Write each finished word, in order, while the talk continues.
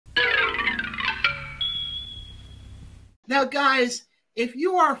Now, guys, if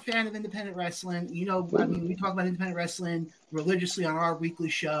you are a fan of independent wrestling, you know, I mean, we talk about independent wrestling religiously on our weekly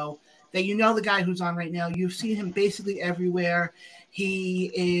show, that you know the guy who's on right now. You've seen him basically everywhere.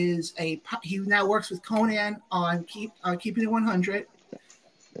 He now works with Conan on Keepin 100.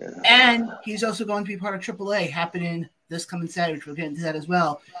 Yeah. And he's also going to be part of AAA happening this coming Saturday, which we'll get into that as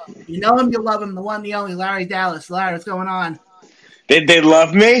well. You know him, you love him, the one, the only, Larry Dallas. Larry, what's going on? They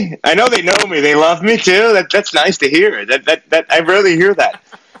love me. I know they know me. They love me too. That's nice to hear. That I rarely hear that.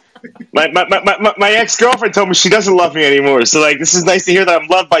 My ex-girlfriend told me she doesn't love me anymore. So like, this is nice to hear that I'm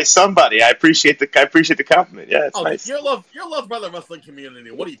loved by somebody. I appreciate the compliment. Yeah, it's nice. You're loved by the wrestling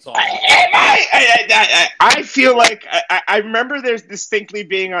community. What are you talking about? I feel like I remember there's distinctly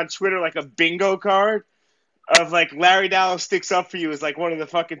being on Twitter like a bingo card of like Larry Dallas sticks up for you is like one of the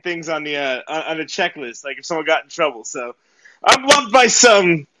fucking things on the checklist. Like if someone got in trouble. So I'm loved by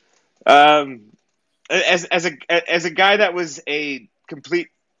some. As a guy that was a complete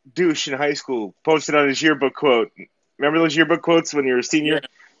douche in high school, posted on his yearbook quote. Remember those yearbook quotes when you were a senior?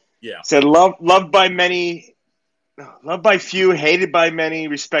 Yeah. Said loved by many, loved by few, hated by many,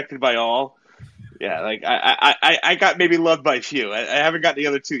 respected by all. Yeah, like I got maybe loved by few. I haven't got the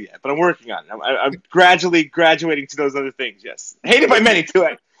other two yet, but I'm working on it. I'm gradually graduating to those other things. Yes, hated by many too.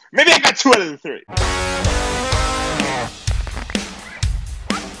 Maybe I got 2 out of the 3.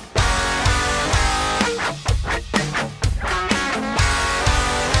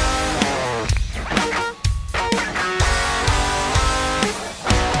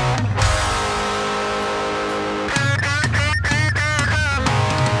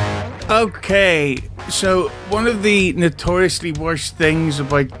 Okay, so one of the notoriously worst things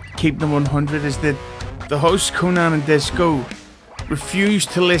about Keepin 100 is that the hosts Conan and Disco refuse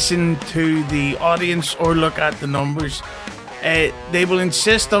to listen to the audience or look at the numbers. They will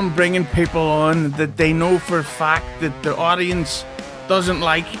insist on bringing people on that they know for a fact that the audience doesn't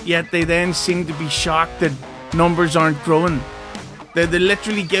like, yet they then seem to be shocked that numbers aren't growing. They're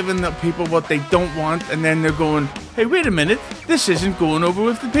literally giving the people what they don't want, and then they're going, hey, wait a minute, this isn't going over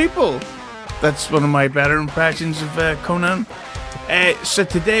with the people. That's one of my better impressions of Conan. So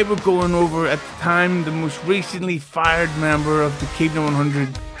today we're going over, at the time, the most recently fired member of the Keepin 100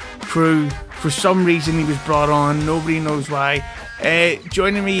 crew. For some reason he was brought on, nobody knows why.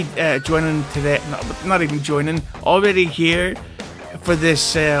 Joining today, not even joining, already here for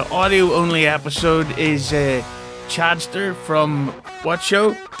this audio-only episode is Chadster from what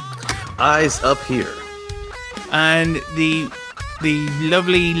show? Eyes Up Here. And the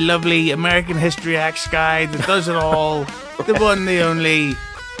lovely American History X guy that does it all, the one, the only,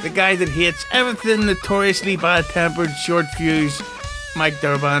 the guy that hates everything, notoriously bad-tempered, short-fused, Mike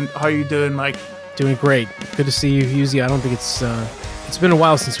Durband. How you doing, Mike? Doing great. Good to see you, Hughesy. I don't think it's been a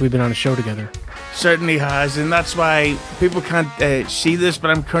while since we've been on a show together. Certainly has, and that's why people can't see this,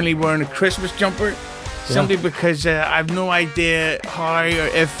 but I'm currently wearing a Christmas jumper. Simply because I have no idea how or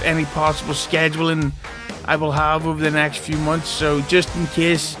if any possible scheduling I will have over the next few months. So just in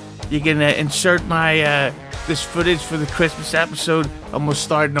case you can insert my this footage for the Christmas episode, I'm going to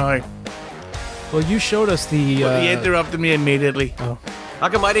start now. Well, you showed us the... Well, you interrupted me immediately. Oh. How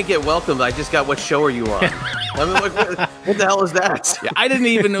come I didn't get welcomed? I just got what show are you on? I mean, what the hell is that? Yeah, I didn't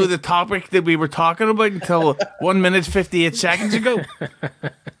even know the topic that we were talking about until 1 minute 58 seconds ago.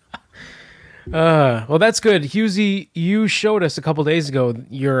 Well, that's good. Hughesy, you showed us a couple days ago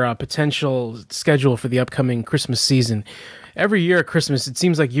your potential schedule for the upcoming Christmas season. Every year at Christmas, it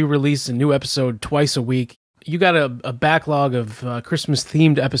seems like you release a new episode twice a week. You got a backlog of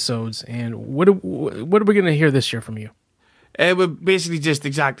Christmas-themed episodes, and what are we going to hear this year from you? We're basically just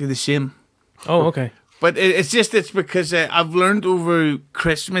exactly the same. Oh, okay. But it's because I've learned over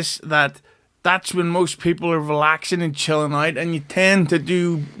Christmas that that's when most people are relaxing and chilling out, and you tend to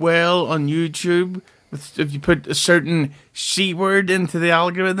do well on YouTube if you put a certain C word into the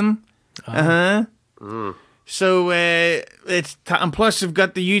algorithm. So and plus I've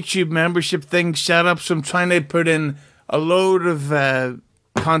got the YouTube membership thing set up, so I'm trying to put in a load of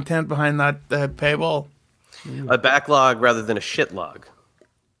content behind that paywall. A backlog rather than a shit log.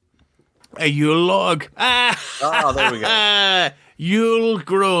 A Yule log. Oh, there we go. Yule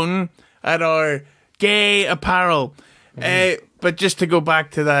grown at our gay apparel. But just to go back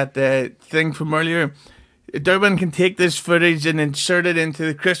to that thing from earlier, Durban can take this footage and insert it into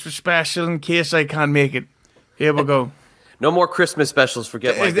the Christmas special in case I can't make it. Here we go. No more Christmas specials.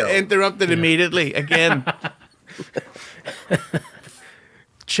 Forget my go. Interrupted immediately again.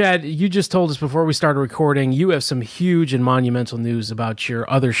 Chad, you just told us before we started recording you have some huge and monumental news about your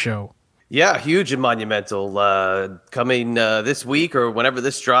other show. Yeah, huge and monumental. Coming this week or whenever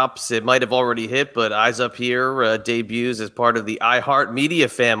this drops, it might have already hit, but Eyes Up Here debuts as part of the iHeartMedia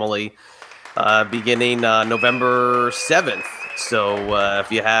family beginning November 7th. So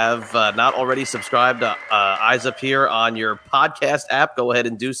if you have not already subscribed to Eyes Up Here on your podcast app, go ahead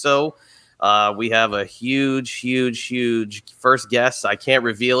and do so. We have a huge first guest. I can't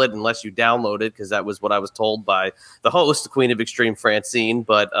reveal it unless you download it because that was what I was told by the host, the Queen of Extreme, Francine.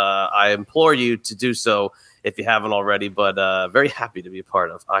 But I implore you to do so if you haven't already. But very happy to be a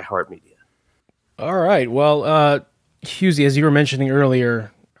part of iHeartMedia. All right. Well, Hughesy, as you were mentioning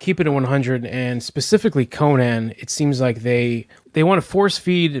earlier, Keepin at 100 and specifically Conan, it seems like they want to force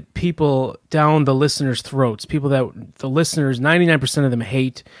feed people down the listeners' throats, people that the listeners, 99% of them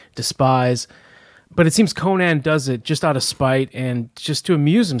hate, despise. But it seems Conan does it just out of spite and just to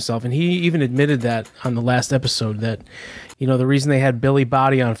amuse himself. And he even admitted that on the last episode that, the reason they had Billy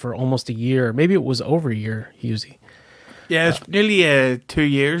Body on for almost a year, maybe it was over a year, Hughesy. Yeah, it's nearly 2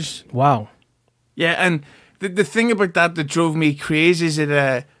 years. Wow. Yeah, and the thing about that drove me crazy is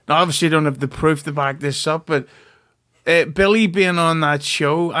that, obviously I don't have the proof to back this up, but Billy being on that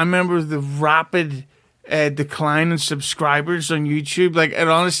show, I remember the rapid decline in subscribers on YouTube. Like, it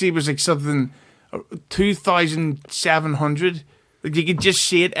honestly was like something 2,700. Like, you could just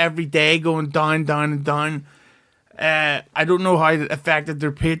see it every day going down, down, and down. I don't know how it affected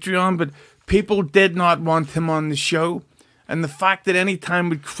their Patreon, but people did not want him on the show. And the fact that any time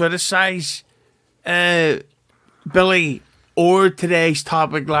we'd criticize Billy or today's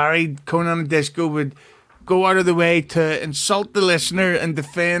topic, Larry, Conan and Disco would go out of the way to insult the listener and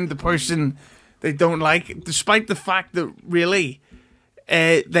defend the person they don't like, despite the fact that really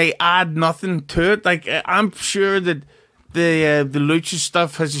they add nothing to it. Like, I'm sure that the Lucha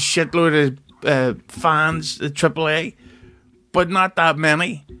stuff has a shitload of fans, the AAA, but not that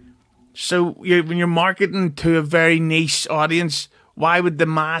many. So when you're marketing to a very niche audience, why would the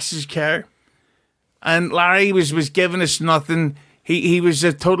masses care? And Larry was giving us nothing. He was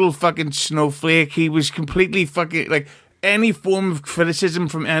a total fucking snowflake. He was completely fucking, like, any form of criticism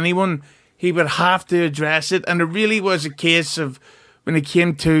from anyone, he would have to address it. And it really was a case of when it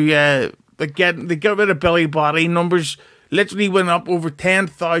came to they got rid of Billy Body. Numbers literally went up over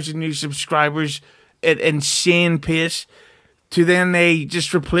 10,000 new subscribers at insane pace. To then they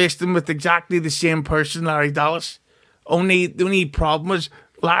just replaced him with exactly the same person, Larry Dallas. The only problem was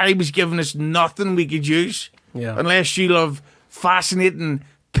Larry was giving us nothing we could use. Yeah. Unless you love fascinating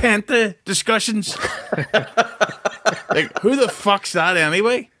penta discussions. Like, who the fuck's that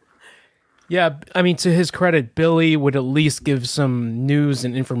anyway? Yeah, I mean, to his credit, Billy would at least give some news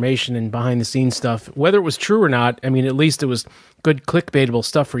and information and behind-the-scenes stuff. Whether it was true or not, I mean, at least it was good clickbaitable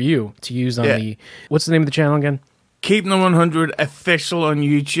stuff for you to use on the... What's the name of the channel again? Keepin 100 official on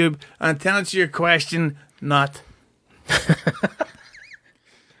YouTube. And to answer your question, not.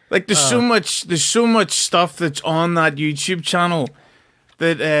 Like, there's so much stuff that's on that YouTube channel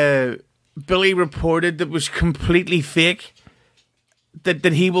that Billy reported that was completely fake. That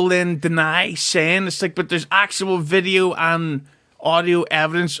he will then deny saying. It's like, but there's actual video and audio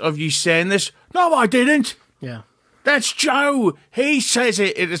evidence of you saying this. No, I didn't. Yeah. That's Joe. He says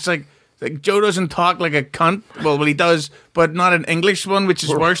it. It's like Joe doesn't talk like a cunt. Well, he does, but not an English one, which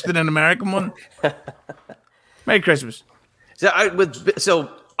is worse than an American one. Merry Christmas.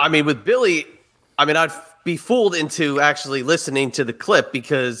 With Billy, I'd be fooled into actually listening to the clip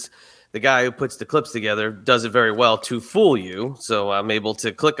because the guy who puts the clips together does it very well to fool you. So I'm able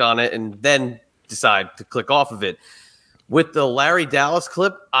to click on it and then decide to click off of it. With the Larry Dallas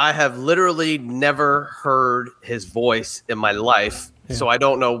clip, I have literally never heard his voice in my life. Yeah. So I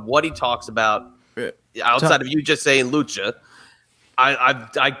don't know what he talks about outside of you just saying lucha.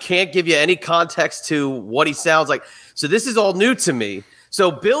 I can't give you any context to what he sounds like. So this is all new to me. So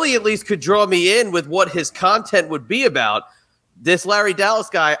Billy at least could draw me in with what his content would be about. This Larry Dallas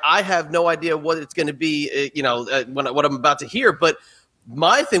guy, I have no idea what it's going to be, what I'm about to hear. But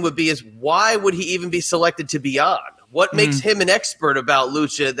my thing would be is why would he even be selected to be on? What makes him an expert about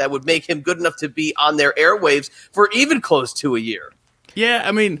lucha that would make him good enough to be on their airwaves for even close to a year? Yeah,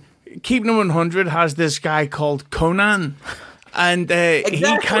 I mean, Keepin 100 has this guy called Conan. And exactly.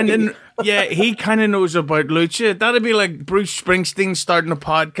 he kind of knows about lucha. That'd be like Bruce Springsteen starting a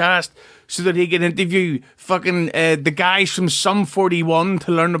podcast so that he can interview fucking the guys from Sum 41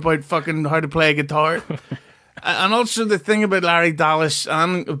 to learn about fucking how to play a guitar. And also the thing about Larry Dallas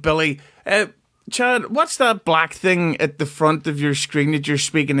and Billy. Chad, what's that black thing at the front of your screen that you're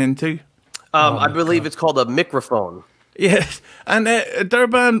speaking into? I believe it's called a microphone. Yes. And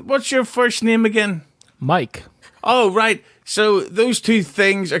Durban, what's your first name again? Mike. Oh, right. So those two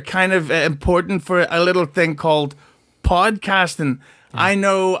things are kind of important for a little thing called podcasting. I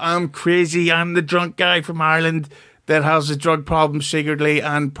know I'm crazy. I'm the drunk guy from Ireland that has a drug problem secretly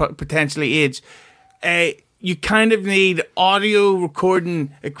and potentially AIDS. You kind of need audio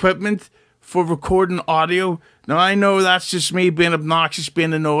recording equipment for recording audio. Now, I know that's just me being obnoxious,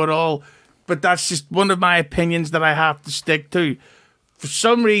 being a know-it-all, but that's just one of my opinions that I have to stick to. For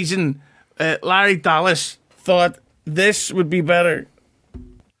some reason, Larry Dallas thought this would be better.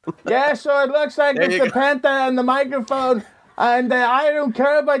 Yeah, so it looks like it's the Penta and the microphone, and I don't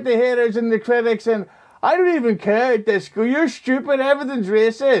care about the haters and the critics, and I don't even care at this school. You're stupid. Everything's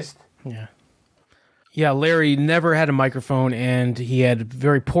racist. Yeah. Yeah, Larry never had a microphone, and he had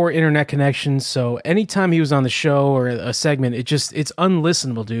very poor internet connections. So anytime he was on the show or a segment, it's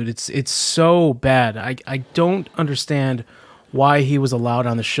unlistenable, dude. It's so bad. I don't understand why he was allowed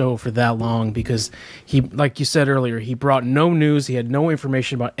on the show for that long, because he, like you said earlier, he brought no news. He had no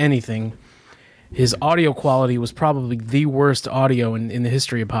information about anything. His audio quality was probably the worst audio in the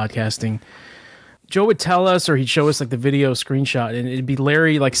history of podcasting. Joe would tell us, or he'd show us like the video screenshot, and it'd be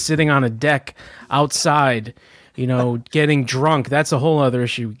Larry like sitting on a deck outside, you know, getting drunk. That's a whole other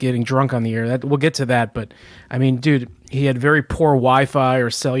issue, getting drunk on the air. We'll get to that, but I mean, dude, he had very poor Wi-Fi or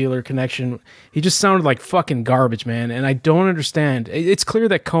cellular connection. He just sounded like fucking garbage, man, and I don't understand. It's clear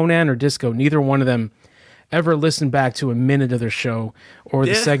that Conan or Disco, neither one of them ever listened back to a minute of their show or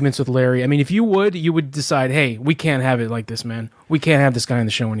the segments with Larry. I mean, if you would decide, hey, we can't have it like this, man. We can't have this guy on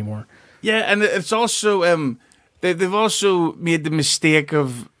the show anymore. Yeah, and it's also they've also made the mistake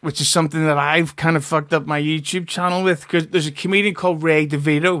of, which is something that I've kind of fucked up my YouTube channel with, because there's a comedian called Ray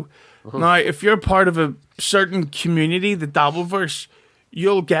DeVito. Now, if you're part of a certain community, the Dabbleverse,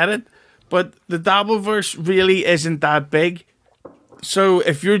 you'll get it, but the Dabbleverse really isn't that big. So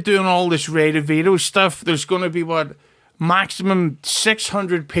if you're doing all this Ray DeVito stuff, there's going to be maximum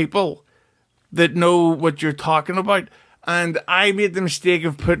 600 people that know what you're talking about. And I made the mistake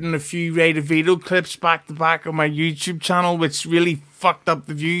of putting a few Ray DeVito clips back to back on my YouTube channel, which really fucked up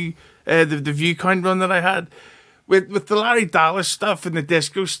the view count run that I had. With the Larry Dallas stuff and the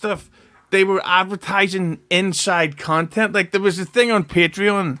Disco stuff, they were advertising inside content. Like, there was a thing on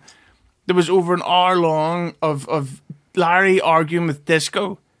Patreon that was over an hour long of Larry arguing with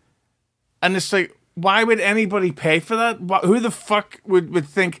Disco. And it's like, why would anybody pay for that? Who the fuck would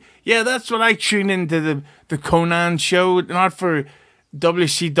think, yeah, that's what I tune into the Conan show, not for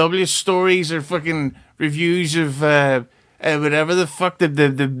WCW stories or fucking reviews of whatever the fuck, the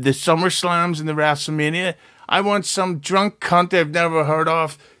SummerSlams and the WrestleMania. I want some drunk cunt I've never heard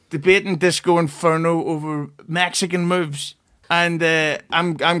of debating Disco Inferno over Mexican moves. And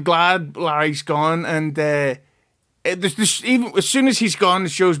I'm glad Larry's gone, and even as soon as he's gone, the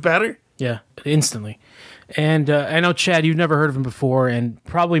show's better. Yeah, instantly. And I know, Chad, you've never heard of him before, and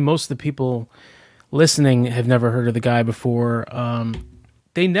probably most of the people listening have never heard of the guy before.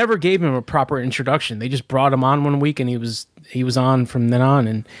 They never gave him a proper introduction. They just brought him on one week, and he was on from then on.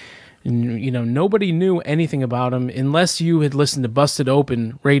 And you know, nobody knew anything about him unless you had listened to Busted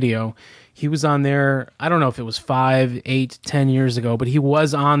Open Radio. He was on there, I don't know if it was 5, 8, 10 years ago, but he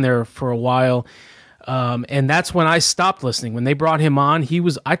was on there for a while. And that's when I stopped listening. When they brought him on,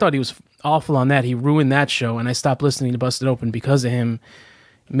 I thought he was awful on that. He ruined that show, and I stopped listening to Busted Open because of him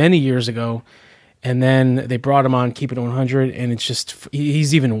many years ago. And then they brought him on Keepin 100, and it's just,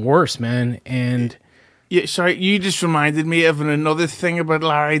 he's even worse, man. And yeah, sorry, you just reminded me of another thing about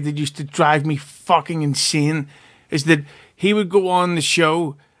Larry that used to drive me fucking insane, is that he would go on the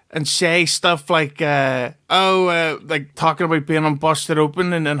show and say stuff like, like talking about being on Busted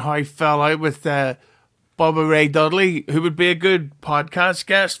Open and how he fell out with Bubba Ray Dudley, who would be a good podcast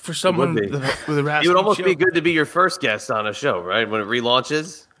guest for someone with a wrestling. He would almost show. be good to be your first guest on a show, right? When it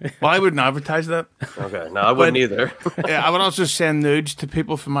relaunches. Well, I wouldn't advertise that. Okay, no, I wouldn't either. I would also send nudes to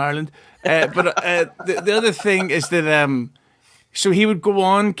people from Ireland. But the other thing is that so he would go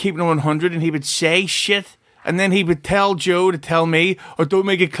on Keepin 100 and he would say shit, and then he would tell Joe to tell me, or don't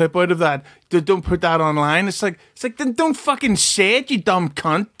make a clip out of that. Don't put that online. It's like then don't fucking say it, you dumb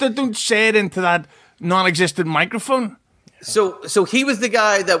cunt. Don't say it into that non-existent microphone. So he was the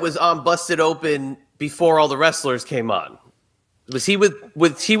guy that was on Busted Open before all the wrestlers came on. Was he with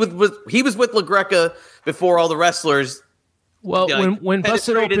LaGreca before all the wrestlers? Well, when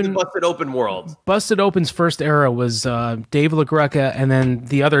Busted Open world, Busted Open's first era was Dave LaGreca, and then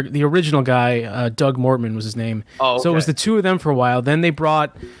the original guy, Doug Mortman was his name. Oh, okay. So it was the two of them for a while. Then they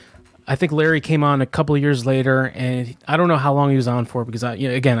brought, I think Larry came on a couple of years later, and I don't know how long he was on for because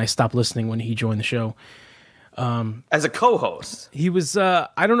I stopped listening when he joined the show. As a co-host. He was, I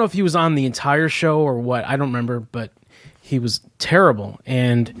don't know if he was on the entire show or what. I don't remember, but he was terrible.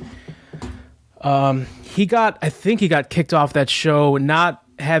 And I think he got kicked off that show, not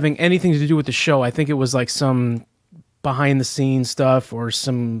having anything to do with the show. I think it was like some behind the scenes stuff or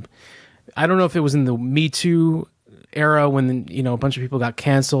some, I don't know if it was in the Me Too era when, a bunch of people got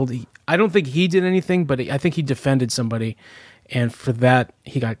canceled. I don't think he did anything, but I think he defended somebody. And for that,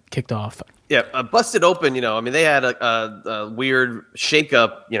 he got kicked off. Yeah, Busted Open, they had a weird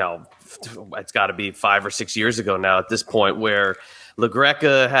shakeup, it's got to be 5 or 6 years ago now at this point, where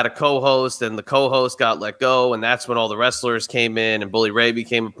LaGreca had a co-host and the co-host got let go, and that's when all the wrestlers came in, and Bully Ray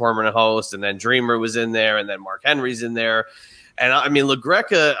became a permanent host, and then Dreamer was in there, and then Mark Henry's in there. And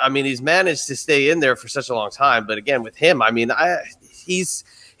LaGreca, he's managed to stay in there for such a long time, but again, with him, he's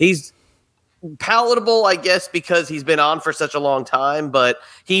palatable, I guess, because he's been on for such a long time, but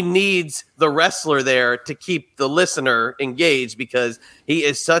he needs the wrestler there to keep the listener engaged because he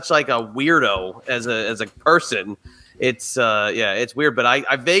is such like a weirdo as a person. It's it's weird, but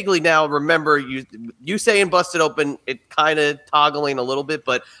I vaguely now remember you saying Busted Open, it kind of toggling a little bit,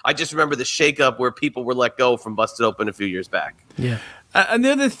 but I just remember the shakeup where people were let go from Busted Open a few years back. Yeah.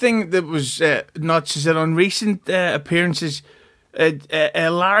 Another thing that was nuts is that on recent appearances,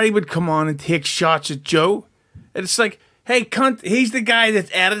 Larry would come on and take shots at Joe. And it's like, hey, cunt, he's the guy that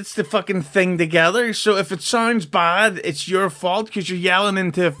edits the fucking thing together. So if it sounds bad, it's your fault because you're yelling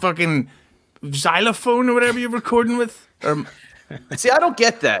into a fucking xylophone or whatever you're recording with. See, I don't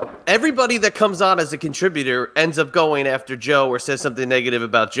get that. Everybody that comes on as a contributor ends up going after Joe or says something negative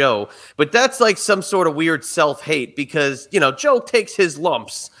about Joe. But that's like some sort of weird self-hate because, Joe takes his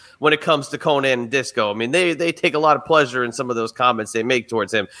lumps when it comes to Conan and Disco. They take a lot of pleasure in some of those comments they make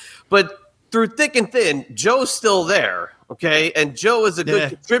towards him. But through thick and thin, Joe's still there, okay? And Joe is a good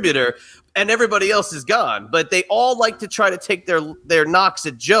contributor, and everybody else is gone. But they all like to try to take their knocks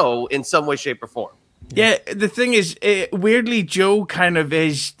at Joe in some way, shape, or form. Yeah, the thing is, weirdly, Joe kind of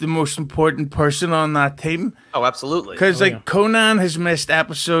is the most important person on that team. Oh, absolutely. Because, Conan has missed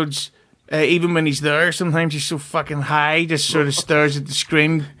episodes even when he's there. Sometimes he's so fucking high, just sort of stares at the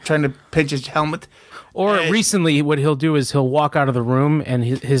screen, trying to pinch his helmet. Or recently, what he'll do is he'll walk out of the room and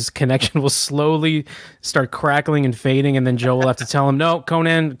his connection will slowly start crackling and fading, and then Joe will have to tell him, no,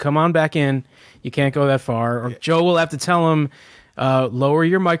 Conan, come on back in. You can't go that far. Or Joe will have to tell him, lower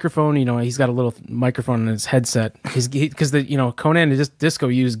your microphone. He's got a little microphone in his headset. Because Conan and Disco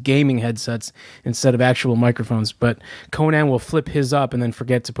use gaming headsets instead of actual microphones. But Conan will flip his up and then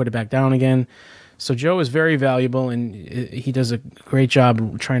forget to put it back down again. So Joe is very valuable, and he does a great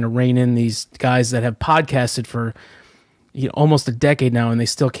job trying to rein in these guys that have podcasted for almost a decade now, and they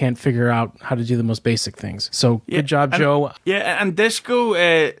still can't figure out how to do the most basic things. So good job, Joe. Yeah, and Disco,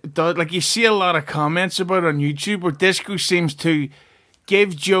 you see a lot of comments about it on YouTube where Disco seems to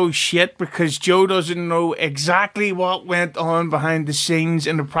give Joe shit because Joe doesn't know exactly what went on behind the scenes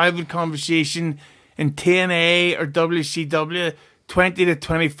in a private conversation in TNA or WCW 20 to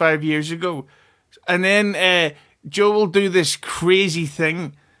 25 years ago. And then Joe will do this crazy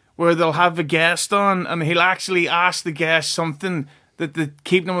thing where they'll have a guest on and he'll actually ask the guest something that the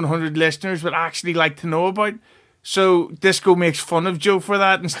Keepin 100 listeners would actually like to know about. So Disco makes fun of Joe for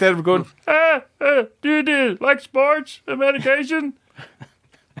that instead of going, do you like sports and medication?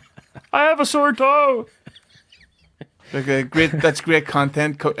 I have a sore toe. That's great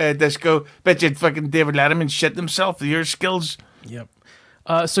content, Disco. Bet you fucking David Letterman shit himself with your skills. Yep.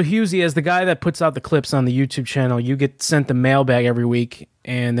 So Hughesy, as the guy that puts out the clips on the YouTube channel, you get sent the mailbag every week,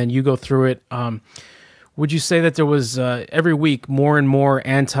 and then you go through it. Would you say that there was every week more and more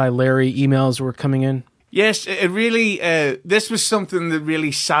anti-Larry emails were coming in? Yes, it really. This was something that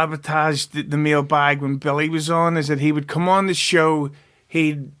really sabotaged the mailbag when Billy was on. Is that he would come on the show,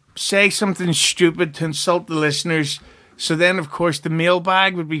 he'd say something stupid to insult the listeners. So then, of course, the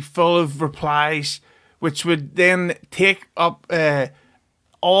mailbag would be full of replies, which would then take up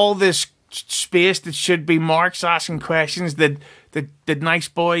all this space that should be Mark's asking questions that nice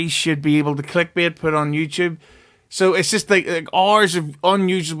boys should be able to clickbait, put on YouTube. So it's just like hours of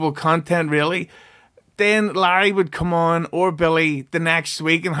unusable content, really. Then Larry would come on, or Billy, the next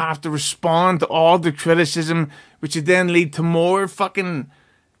week and have to respond to all the criticism, which would then lead to more fucking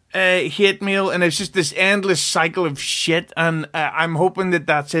hate mail. And it's just this endless cycle of shit. And I'm hoping that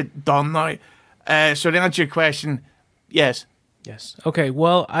that's it done now. So to answer your question, yes. Yes. Okay.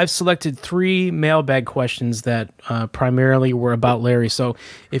 Well, I've selected 3 mailbag questions that primarily were about Larry. So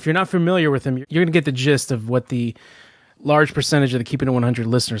if you're not familiar with him, you're going to get the gist of what the large percentage of the Keepin 100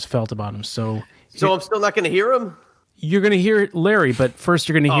 listeners felt about him. So I'm still not going to hear him? You're going to hear Larry, but first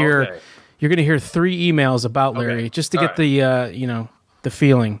you're going to hear You're going to hear 3 emails about Larry just to get the the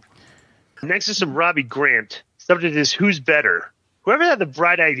feeling. Next is some Robbie Grant. Subject is who's better. Whoever had the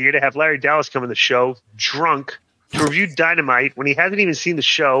bright idea to have Larry Dallas come on the show drunk to review Dynamite when he hasn't even seen the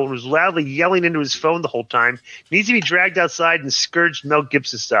show and was loudly yelling into his phone the whole time needs to be dragged outside and scourged Mel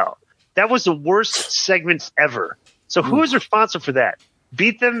Gibson style. That was the worst segment ever. So who is responsible for that?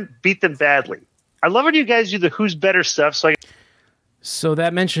 Beat them badly. I love when you guys do the who's better stuff. So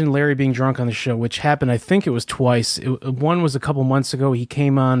that mentioned Larry being drunk on the show, which happened, I think it was twice. One was a couple months ago. He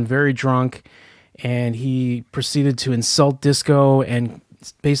came on very drunk, and he proceeded to insult Disco and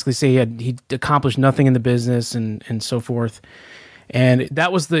basically say he'd accomplished nothing in the business and so forth. And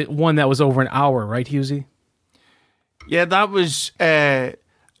that was the one that was over an hour, right, Hughesy? Yeah, that was...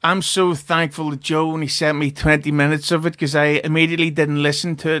 I'm so thankful to Joe when he sent me 20 minutes of it, because I immediately didn't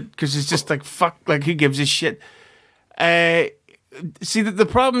listen to it, because it's just like, fuck, like, who gives a shit? See, the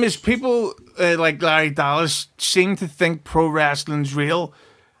problem is people like Larry Dallas seem to think pro wrestling's real,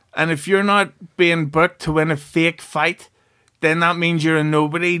 and if you're not being booked to win a fake fight, then that means you're a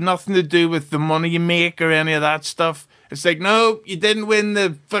nobody. Nothing to do with the money you make or any of that stuff. It's like, no, you didn't win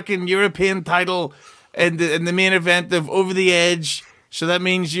the fucking European title in the main event of Over the Edge, so that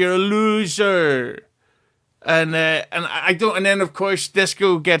means you're a loser. And I don't. And then of course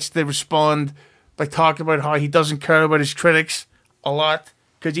Disco gets to respond by talking about how he doesn't care about his critics a lot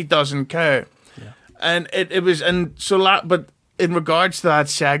because he doesn't care. Yeah. And it was, and so but in regards to that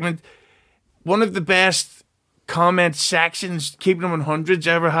segment, one of the best comment sections Keepin 100's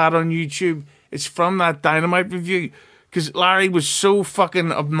ever had on YouTube is from that Dynamite review, because Larry was so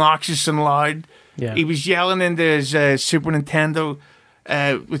fucking obnoxious and loud. Yeah. He was yelling into his Super Nintendo,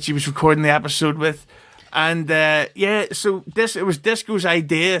 which he was recording the episode with. And so it was Disco's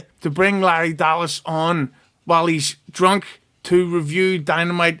idea to bring Larry Dallas on while he's drunk to review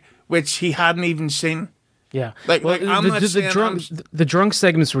Dynamite, which he hadn't even seen. Yeah, the drunk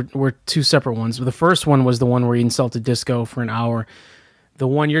segments were 2 separate ones. The first one was the one where he insulted Disco for an hour. The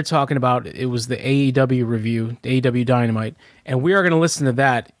one you're talking about, it was the AEW review, AEW Dynamite, and we are going to listen to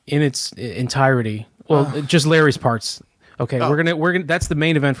that in its entirety. Well, just Larry's parts. Okay, we're gonna that's the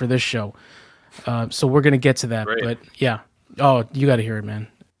main event for this show. So we're gonna get to that. Great. But yeah, you got to hear it, man.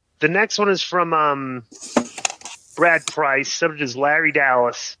 The next one is from Brad Price. Subject is Larry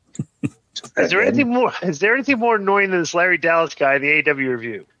Dallas. Is there anything more annoying than this Larry Dallas guy in the AEW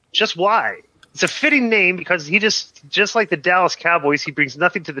review? Just why? It's a fitting name because he just like the Dallas Cowboys, he brings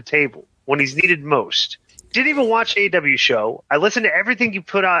nothing to the table when he's needed most. Didn't even watch AEW show. I listened to everything you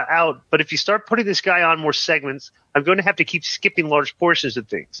put out, but if you start putting this guy on more segments, I'm going to have to keep skipping large portions of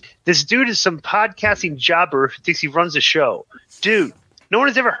things. This dude is some podcasting jobber who thinks he runs a show. Dude, no one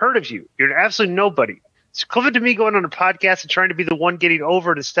has ever heard of you. You're an absolute nobody. It's equivalent to me going on a podcast and trying to be the one getting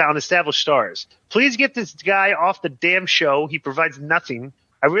over on established stars. Please get this guy off the damn show. He provides nothing.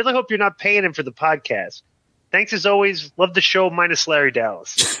 I really hope you're not paying him for the podcast. Thanks as always. Love the show minus Larry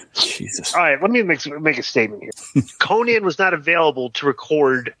Dallas. Jesus. All right, let me make a statement here. Conan was not available to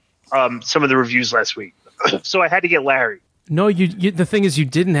record some of the reviews last week, so I had to get Larry. No, you. The thing is, you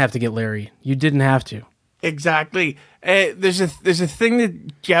didn't have to get Larry. You didn't have to. Exactly. There's a thing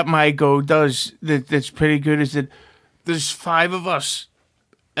that Get My Go does that's pretty good. Is that there's 5 of us,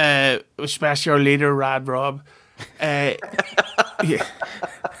 especially our leader Rad Rob. Yeah,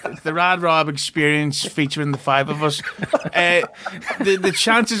 the Rad Rob experience featuring the 5 of us. The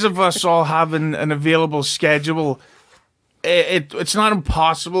chances of us all having an available schedule, it's not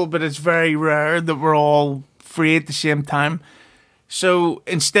impossible, but it's very rare that we're all free at the same time. So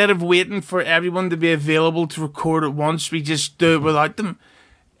instead of waiting for everyone to be available to record at once, we just do it without them.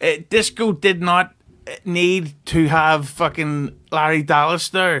 Disco did not need to have fucking Larry Dallas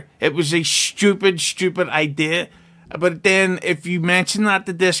there. It was a stupid idea. But then if you mention that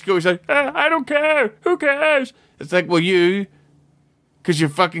to Disco, he's like, I don't care. Who cares? It's like, well, because you're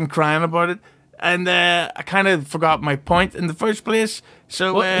fucking crying about it. And I kind of forgot my point in the first place.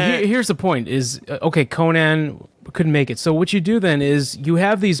 So here's the point is, okay, Conan couldn't make it. So what you do then is you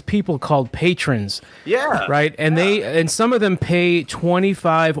have these people called patrons. Yeah. Right? And some of them pay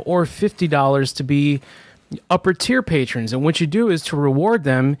 $25 or $50 to be upper tier patrons. And what you do is to reward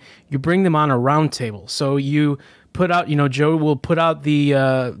them, you bring them on a round table. So you put out, Joe will put out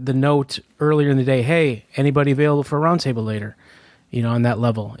the note earlier in the day, hey, anybody available for a round table later, on that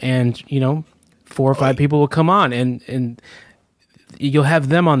level. And, 4 or 5 people will come on and you'll have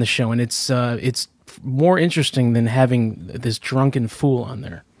them on the show. And it's more interesting than having this drunken fool on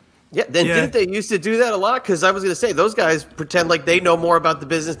there. Yeah, then didn't they used to do that a lot? Because I was going to say, those guys pretend like they know more about the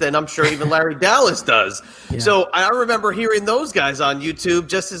business than I'm sure even Larry Dallas does. Yeah. So I remember hearing those guys on YouTube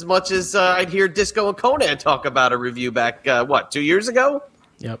just as much as I'd hear Disco and Conan talk about a review back, 2 years ago?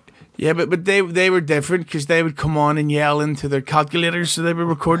 Yep. Yeah, but they were different because they would come on and yell into their calculators so they were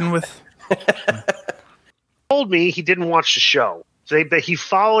recording with. Told me he didn't watch the show. But he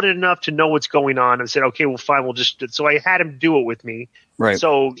followed it enough to know what's going on and said, okay, well, fine, we'll just. So I had him do it with me. Right.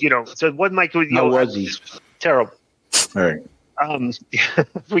 So, so it wasn't like, how was he? Terrible. All right.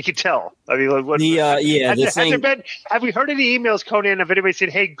 We could tell. I mean, have we heard any emails, Conan, of anybody said,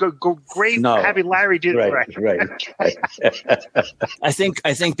 hey, go great having Larry do that? Right. I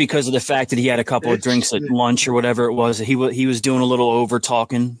think because of the fact that he had a couple of drinks at lunch or whatever it was, he was doing a little over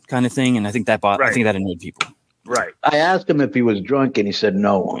talking kind of thing. And I think that annoyed people. Right. I asked him if he was drunk, and he said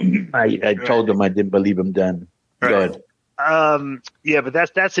no. I told him I didn't believe him then. Good. But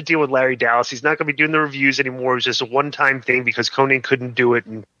that's the deal with Larry Dallas. He's not going to be doing the reviews anymore. It was just a one-time thing because Conan couldn't do it,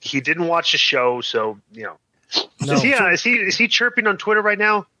 and he didn't watch the show. So No. Is he chirping on Twitter right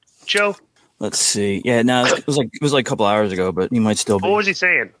now, Joe? Let's see. Yeah, no, it was like a couple hours ago, but he might still be. What was he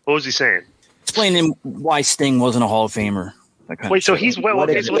saying? Explaining why Sting wasn't a Hall of Famer. Wait, so he's what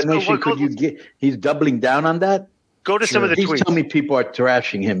explanation could you get? He's doubling down on that. Go to some of the tweets. He's telling me people are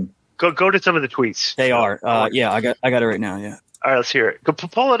trashing him. Go to some of the tweets. They are. I got it right now. Yeah. All right, let's hear it. Go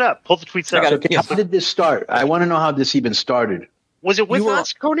pull it up. Pull the tweets up. Okay, how did this start? I want to know how this even started. Was it with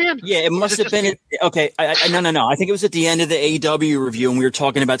us, Conan? Yeah, it must have been. Okay, no. I think it was at the end of the AEW review, and we were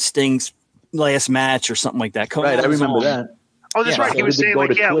talking about Sting's last match or something like that. Conan I remember that. Oh, that's right. He was saying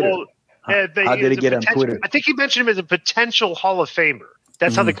like, how did it get on Twitter? I think he mentioned him as a potential Hall of Famer.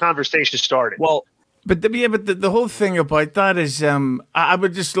 That's how the conversation started. Well, but the whole thing about that is, I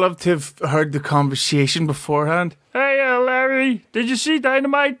would just love to have heard the conversation beforehand. Hey, Larry, did you see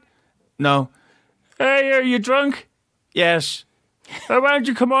Dynamite? No. Hey, are you drunk? Yes. Why don't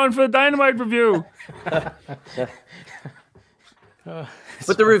you come on for the Dynamite review?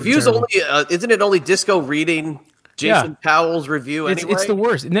 But the review's only, isn't it only Disco reading Jason Powell's review anyway? It's the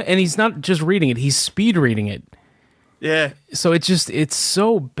worst. And he's not just reading it, he's speed reading it. Yeah. So it's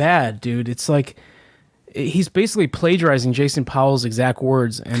so bad, dude. It's like he's basically plagiarizing Jason Powell's exact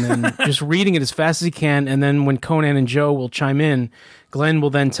words and then just reading it as fast as he can. And then when Conan and Joe will chime in, Glenn will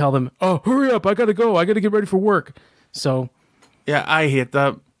then tell them, oh, hurry up. I got to go. I got to get ready for work. So. Yeah, I hate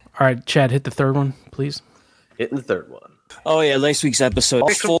that. All right, Chad, hit the third one, please. Hitting the third one. Oh, yeah, last week's episode.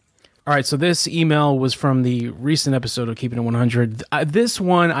 All right, so this email was from the recent episode of Keepin' It 100. This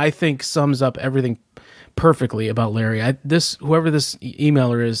one, I think, sums up everything perfectly about Larry. Whoever this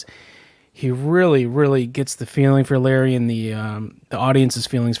emailer is, he really, really gets the feeling for Larry and the audience's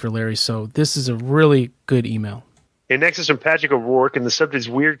feelings for Larry. So this is a really good email. And next is from Patrick O'Rourke, and the subject is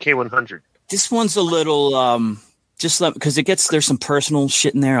Weird K100. This one's a little, because there's some personal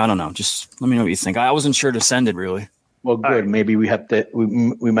shit in there. I don't know. Just let me know what you think. I wasn't sure to send it, really. Well, good. Right. Maybe we have to.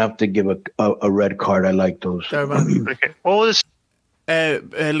 We might have to give a red card. I like those. Okay. Well, this. A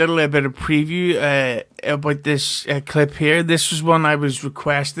little bit of preview about this clip here. This was one I was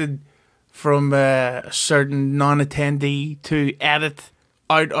requested from a certain non-attendee to edit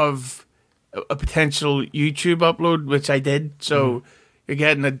out of a potential YouTube upload, which I did. So you're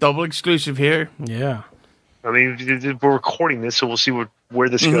getting a double exclusive here. Yeah. I mean, we're recording this, so we'll see where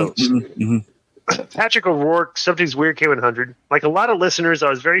this goes. Patrick O'Rourke, subject's Weird K100. Like a lot of listeners, I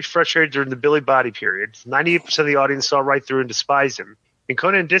was very frustrated during the Billy Body period. 98% of the audience saw right through and despised him. And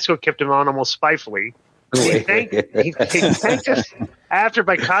Conan and Disco kept him on almost spitefully. He thanked us after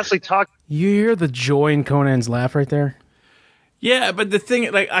by constantly talking. You hear the joy in Conan's laugh right there? Yeah, but the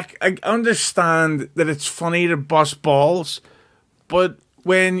thing, like, I understand that it's funny to bust balls, but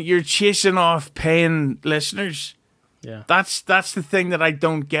when you're chasing off paying listeners, yeah, that's the thing that I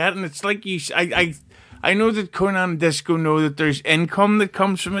don't get. And it's like I know that Conan and Disco know that there's income that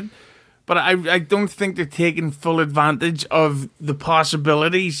comes from it, but I don't think they're taking full advantage of the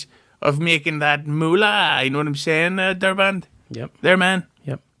possibilities of making that moolah. You know what I'm saying, Durband? Yep. There, man.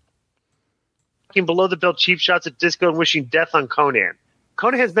 Yep. Below the belt cheap shots at Disco and wishing death on Conan.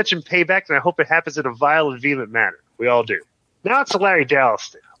 Conan has mentioned payback, and I hope it happens in a vile and vehement manner. We all do. Now it's a Larry Dallas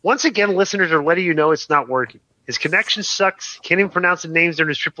thing. Once again, listeners are letting you know it's not working. His connection sucks. Can't even pronounce the names during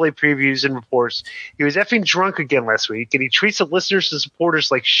his AAA previews and reports. He was effing drunk again last week, and he treats the listeners and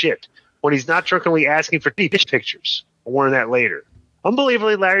supporters like shit when he's not drunkenly asking for fish pictures. More on that later.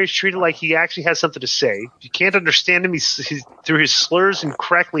 Unbelievably, Larry's treated like he actually has something to say. If you can't understand him, he's through his slurs and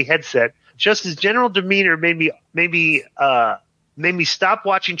crackly headset. Just his general demeanor made me stop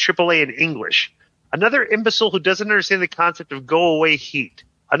watching AAA in English. Another imbecile who doesn't understand the concept of go away heat.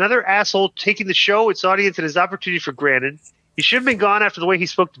 Another asshole taking the show, its audience, and his opportunity for granted. He should have been gone after the way he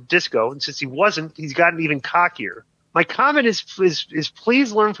spoke to Disco, and since he wasn't, he's gotten even cockier. My comment is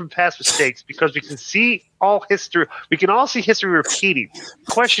please learn from past mistakes because we can see all history. We can all see history repeating.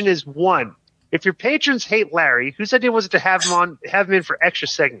 The question is, one, if your patrons hate Larry, whose idea was it to have him in for extra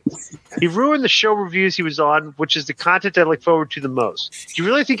segments? He ruined the show reviews he was on, which is the content I look forward to the most. Do you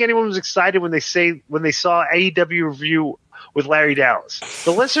really think anyone was excited when they saw AEW review with Larry Dallas?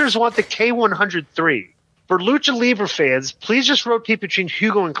 The listeners want the K100 3. For Lucha Libre fans, please just rotate between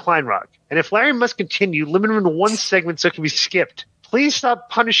Hugo and Kleinrock. And if Larry must continue, limit him to one segment so it can be skipped. Please stop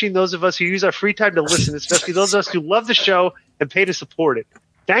punishing those of us who use our free time to listen, especially those of us who love the show and pay to support it.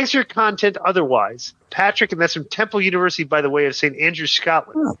 Thanks for your content otherwise. Patrick, and that's from Temple University, by the way, of St. Andrews,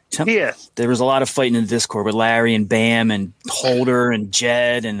 Scotland. Yes. There was a lot of fighting in the Discord with Larry and Bam and Holder and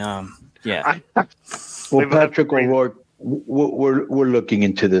Jed and yeah. Well, Patrick O'Rourke, we're looking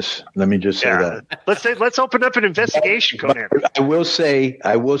into this. Let me just say that. Let's open up an investigation, Conan. I will say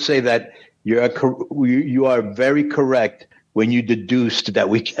that you are very correct when you deduced that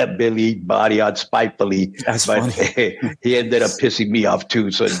we kept Billy body on spitefully. That's but funny. He ended up pissing me off too,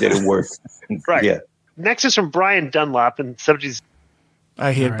 so it didn't work. Right. Yeah. Next is from Brian Dunlop, and subject's.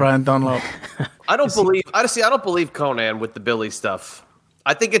 I hate Brian Dunlop. I don't believe Conan with the Billy stuff.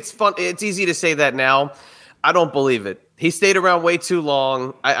 I think it's fun. It's easy to say that now. I don't believe it. He stayed around way too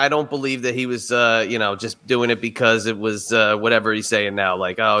long. I don't believe that he was, just doing it because it was whatever he's saying now.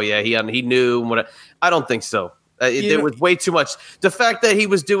 Like, oh yeah, he knew. I don't think so. There was way too much. The fact that he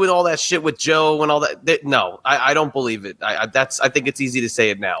was doing all that shit with Joe and all that. No, I don't believe it. I think it's easy to say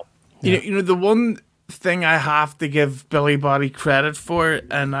it now. You know, the one thing I have to give Billy Body credit for,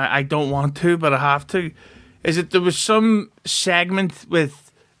 and I don't want to, but I have to, is that there was some segment with.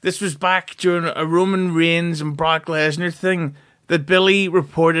 This was back during a Roman Reigns and Brock Lesnar thing that Billy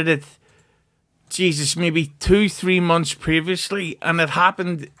reported it, Jesus, maybe 2-3 months previously, and it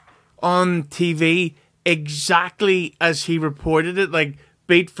happened on TV exactly as he reported it, like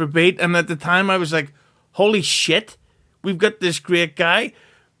beat for beat. And at the time I was like, holy shit, we've got this great guy.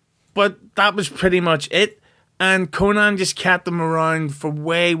 But that was pretty much it. And Conan just kept them around for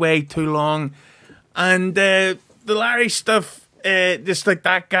way, way too long. And the Larry stuff, just like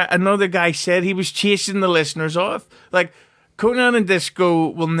that guy, another guy said, he was chasing the listeners off. Like, Conan and Disco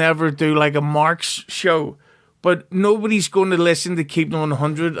will never do like a Mark's show, but nobody's going to listen to Keepin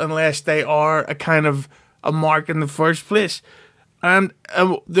 100 unless they are a kind of a Mark in the first place. And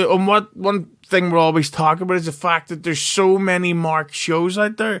one thing we're always talking about is the fact that there's so many Mark shows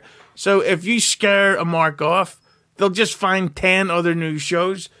out there. So if you scare a Mark off, they'll just find 10 other new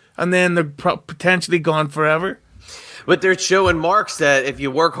shows, and then they're potentially gone forever. But they're showing Marks that if you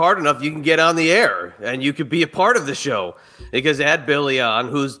work hard enough, you can get on the air and you could be a part of the show. Because they had Billy on,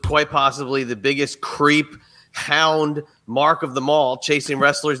 who's quite possibly the biggest creep, hound Mark of them all, chasing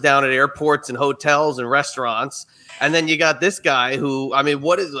wrestlers down at airports and hotels and restaurants. And then you got this guy who,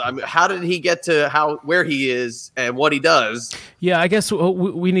 how did he get to where he is and what he does? Yeah, I guess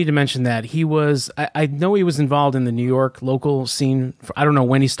we need to mention that. He was, I know he was involved in the New York local scene. I don't know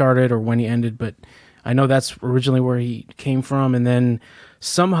when he started or when he ended, but I know that's originally where he came from, and then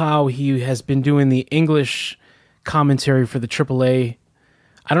somehow he has been doing the English commentary for the AAA.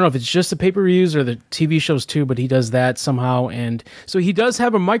 I don't know if it's just the pay-per-views or the TV shows too, but he does that somehow, and so he does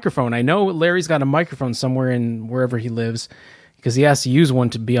have a microphone. I know Larry's got a microphone somewhere in wherever he lives, because he has to use one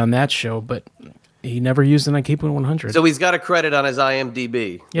to be on that show, but he never used it on Keepin 100. So he's got a credit on his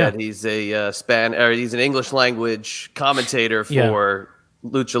IMDb that he's he's an English language commentator for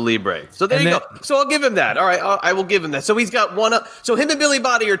Lucha Libre. So there you go. So I'll give him that. All right, I will give him that. So he's got one up. So him and Billy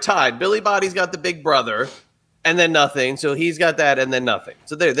Body are tied. Billy Body's got the big brother, and then nothing. So he's got that, and then nothing.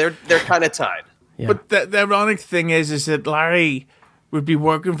 So they're kind of tied. Yeah. But the ironic thing is that Larry would be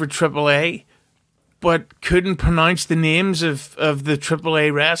working for AAA, but couldn't pronounce the names of the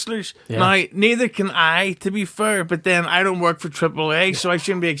AAA wrestlers. Yeah. Now, neither can I, to be fair. But then I don't work for AAA, so I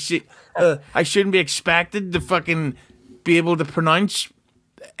shouldn't be expected to fucking be able to pronounce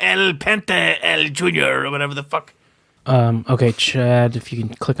El Penta El Junior or whatever the fuck. Okay, Chad, if you can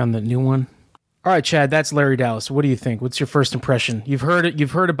click on the new one. All right, Chad, that's Larry Dallas. What do you think? What's your first impression? You've heard it.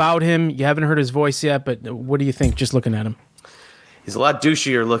 You've heard about him. You haven't heard his voice yet, but what do you think just looking at him? He's a lot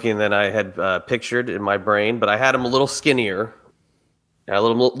douchier looking than I had pictured in my brain, but I had him a little skinnier, a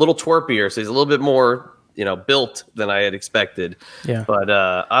little twerpier, so he's a little bit more, built than I had expected. Yeah. But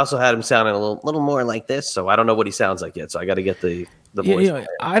I also had him sounding a little more like this, so I don't know what he sounds like yet. So I got to get the voice. Yeah,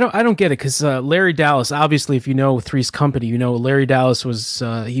 I don't get it because Larry Dallas. Obviously, if you know Three's Company, Larry Dallas was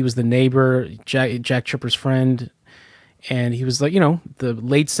he was the neighbor, Jack Tripper's friend, And he was like, the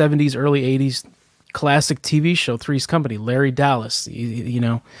late 70s, early 80s classic TV show, Three's Company, Larry Dallas.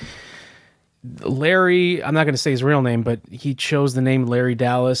 Larry, I'm not going to say his real name, but he chose the name Larry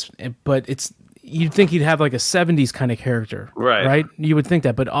Dallas. But you'd think he'd have like a 70s kind of character, right? You would think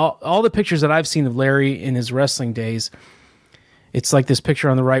that. But all the pictures that I've seen of Larry in his wrestling days, it's like this picture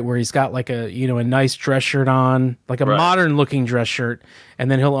on the right where he's got like a nice dress shirt on, like a modern looking dress shirt, and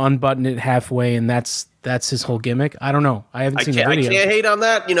then he'll unbutton it halfway, and that's his whole gimmick. I don't know. I haven't seen the video. I can't hate on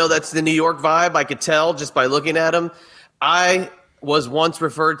that. That's the New York vibe. I could tell just by looking at him. I was once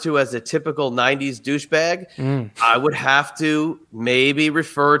referred to as a typical 90s douchebag. I would have to maybe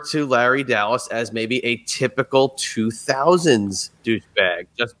refer to Larry Dallas as maybe a typical 2000s douchebag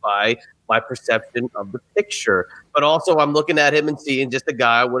just by my perception of the picture. But also I'm looking at him and seeing just a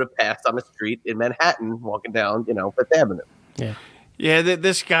guy I would have passed on the street in Manhattan walking down, Fifth Avenue. Yeah. Yeah,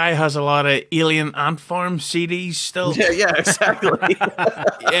 this guy has a lot of Alien Ant Farm CDs still. Yeah, exactly.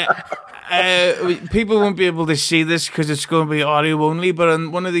 People won't be able to see this because it's going to be audio only, but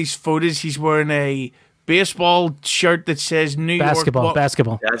on one of these photos, he's wearing a baseball shirt that says New York. Basketball.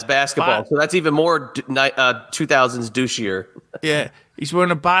 That's basketball. So that's even more 2000s douchier. Yeah, he's wearing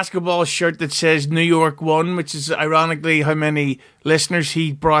a basketball shirt that says New York 1, which is ironically how many listeners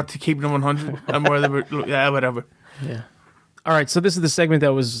he brought to Keepin 100 and where they were. Yeah, whatever. Yeah. All right, so this is the segment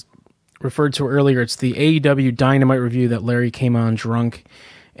that was referred to earlier. It's the AEW Dynamite review that Larry came on drunk,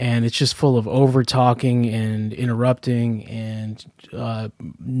 and it's just full of over-talking and interrupting and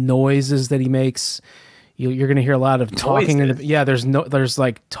noises that he makes. You're going to hear a lot of talking. There's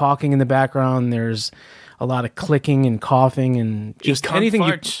like talking in the background. There's a lot of clicking and coughing and just anything.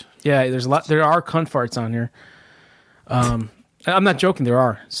 There's a lot. There are cunt farts on here. I'm not joking. There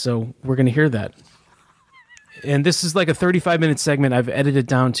are. So we're going to hear that. And this is like a 35-minute segment. I've edited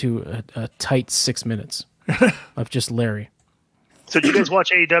down to a tight 6 minutes of just Larry. So did you guys watch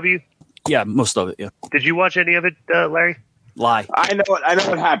AEW? Yeah, most of it, yeah. Did you watch any of it, Larry? Lie. I know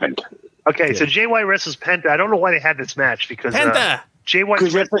what happened. Okay, so Jay White wrestles Penta. I don't know why they had this match because Jay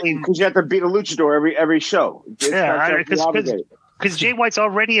White's wrestling... Because you have to beat a luchador every show. Because Jay White's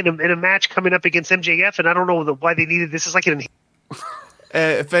already in a match coming up against MJF, and I don't know why they needed this. Is like an...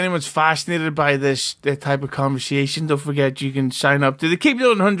 if anyone's fascinated by this type of conversation, don't forget you can sign up to the Keepin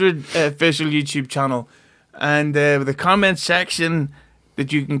 100 official YouTube channel, and the comment section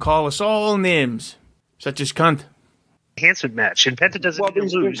that you can call us all names, such as cunt. Enhancement match, and Penta doesn't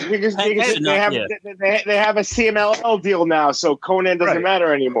lose. Because they have a CMLL deal now, so Conan doesn't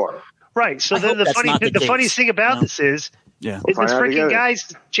matter anymore. Right. So then the funniest thing about this is this freaking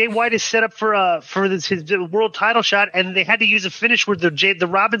guys, Jay White is set up for his world title shot, and they had to use a finish where the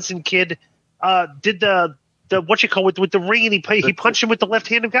Robinson kid did the with the ring, and he punched him with the left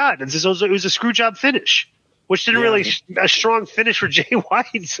hand of God. And so it was a screw job finish, which didn't really a strong finish for Jay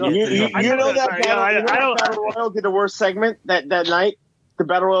White. So Battle Royal did the worst segment that night. The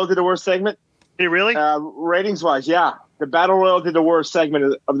Battle Royal did the worst segment. Did it really? Ratings wise, yeah. The Battle Royal did the worst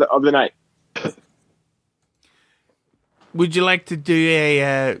segment of the night. Would you like to do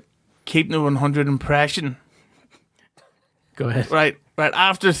a Keepin 100 impression? Go ahead. Right.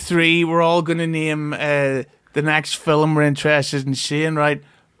 After 3, we're all going to name the next film we're interested in seeing. Right.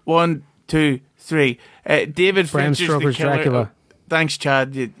 1, 2, 3. David Bram Fincher's Stoker's The Killer. Dracula. Thanks,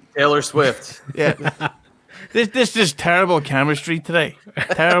 Chad. Taylor Swift. Yeah. This is terrible chemistry today.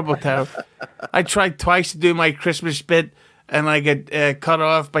 Terrible. I tried twice to do my Christmas bit, and I get cut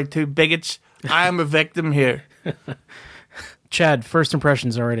off by 2 bigots. I am a victim here. Chad, first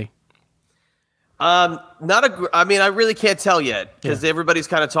impressions already. I really can't tell yet because everybody's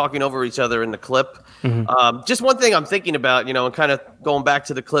kind of talking over each other in the clip. Mm-hmm. Just one thing I'm thinking about, and kind of going back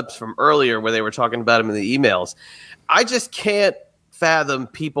to the clips from earlier where they were talking about him in the emails. I just can't fathom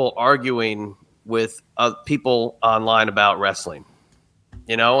people arguing with people online about wrestling,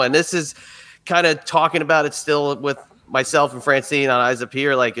 and this is kind of talking about it still with myself and Francine on Eyes Up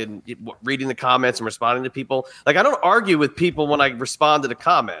Here, like in reading the comments and responding to people. Like, I don't argue with people when I respond to the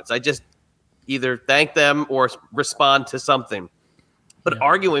comments. I just either thank them or respond to something. But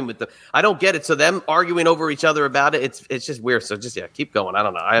arguing with them, I don't get it. So them arguing over each other about it, it's just weird. So just keep going. I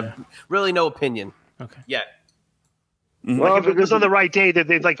don't know. I have really no opinion. Okay. Yet. Well, if it was on the right day, they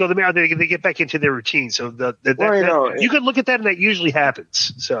get back into their routine. So you can look at that, and that usually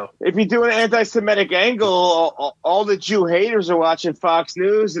happens. So if you do an anti-Semitic angle, all the Jew haters are watching Fox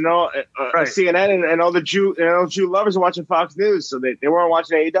News and all CNN, and all the Jew lovers are watching Fox News. So they weren't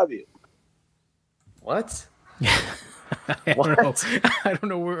watching AEW. What? I don't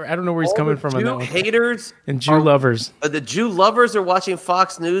know where he's coming from. Jew haters and Jew lovers. The Jew lovers are watching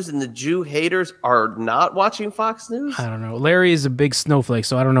Fox News, and the Jew haters are not watching Fox News. I don't know. Larry is a big snowflake,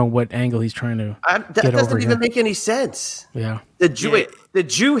 so I don't know what angle he's trying to. That doesn't even make any sense. Yeah. The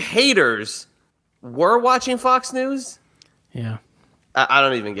Jew haters were watching Fox News. Yeah. I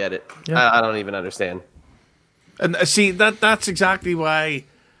don't even get it. Yeah. I don't even understand. And see, that's exactly why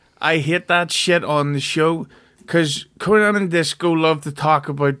I hate that shit on the show, because Conan and Disco love to talk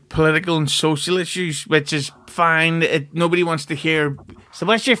about political and social issues, which is fine. Nobody wants to hear, so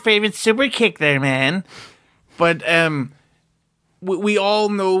what's your favorite super kick there, man? But we all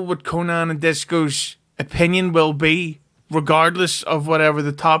know what Conan and Disco's opinion will be, regardless of whatever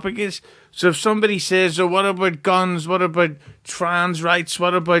the topic is. So if somebody says, oh, what about guns? What about trans rights?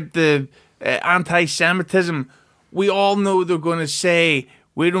 What about the anti-Semitism? We all know they're going to say,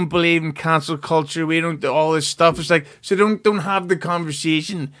 we don't believe in cancel culture. We don't do all this stuff. It's like, so don't have the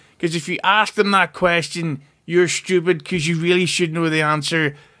conversation. Because if you ask them that question, you're stupid because you really should know the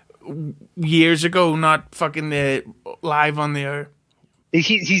answer years ago, not fucking live on the air.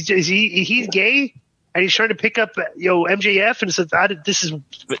 He's gay and he's trying to pick up MJF and says this is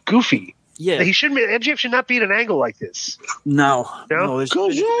goofy. Yeah, MJF should not be at an angle like this. No.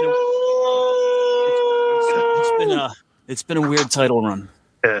 It's been a weird title run.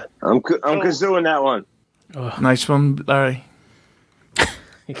 Yeah. I'm kazooing that one. Oh, nice one, Larry.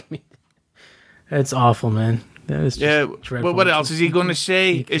 That's awful, man. That is Well, what else is he going to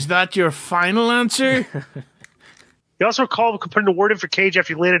say? Is that your final answer? He also called putting a word in for Cage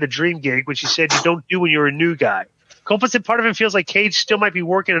after he landed a dream gig, which he said you don't do when you're a new guy. Copeland said part of him feels like Cage still might be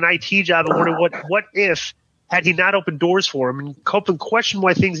working an IT job and wondering what if had he not opened doors for him. And Copeland questioned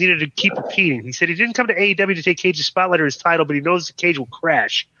why things needed to keep repeating. He said he didn't come to AEW to take Cage's spotlight or his title, but he knows that Cage will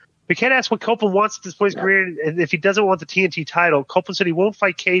crash. McKenna asked what Copeland wants at this point in his career, and if he doesn't want the TNT title. Copeland said he won't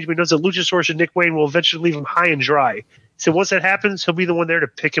fight Cage, but he knows that Luchasaurus and Nick Wayne will eventually leave him high and dry. He said once that happens, he'll be the one there to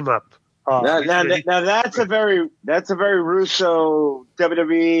pick him up. Now that's a very Russo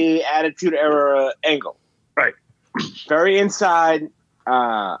WWE Attitude Era angle. Right. Very inside.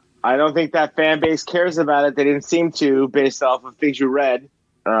 I don't think that fan base cares about it. They didn't seem to, based off of things you read.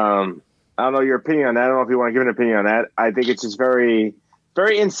 I don't know your opinion on that. I don't know if you want to give an opinion on that. I think it's just very,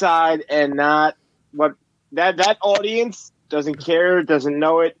 very inside and not what that audience doesn't care, doesn't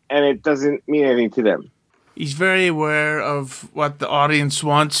know it, and it doesn't mean anything to them. He's very aware of what the audience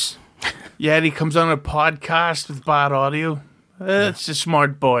wants. Yet he comes on a podcast with bad audio. It's a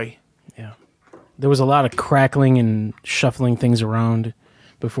smart boy. Yeah. There was a lot of crackling and shuffling things around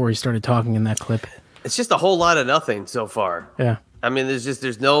before he started talking in that clip. It's just a whole lot of nothing so far. Yeah. I mean,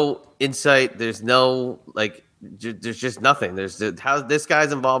 there's no insight. There's no, there's just nothing. There's how this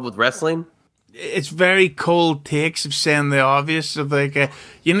guy's involved with wrestling. It's very cold takes of saying the obvious of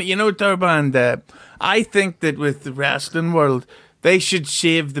you know, Durband, I think that with the wrestling world, they should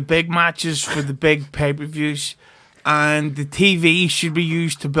save the big matches for the big pay-per-views, and the TV should be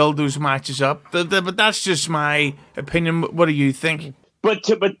used to build those matches up. But that's just my opinion. What do you think? But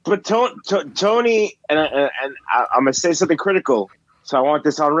Tony, and I'm gonna say something critical, so I want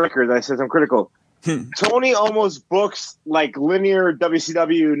this on record that I said something critical. Tony almost books like linear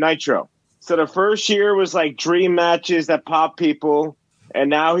WCW Nitro. So the first year was like dream matches that pop people, and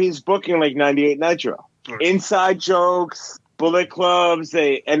now he's booking like 98 Nitro. Inside jokes, Bullet Clubs,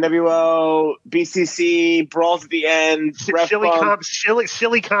 the NWO, BCC, brawls at the end,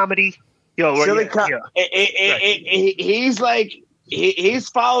 silly comedy. He's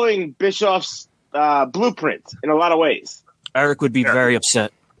following Bischoff's blueprint in a lot of ways. Eric would be very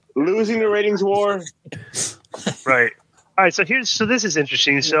upset. Losing the ratings war. Right. All right. So this is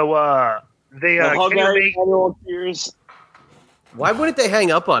interesting. So they why wouldn't they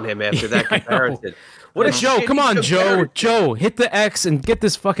hang up on him after that comparison? What a Joe! Come on, Joe! Hit the X and get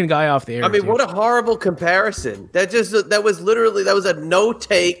this fucking guy off the air. I mean, what a horrible comparison! That was a no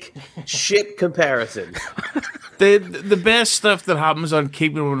take shit comparison. The best stuff that happens on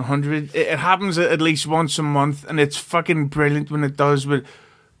Keepin 100, it happens at least once a month, and it's fucking brilliant when it does. But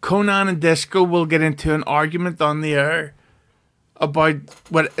Conan and Disco will get into an argument on the air about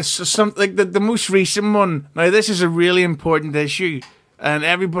the most recent one. Now, this is a really important issue, and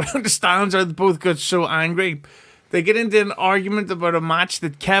everybody understands how they both got so angry. They get into an argument about a match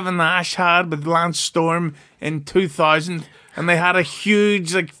that Kevin Nash had with Lance Storm in 2000, and they had a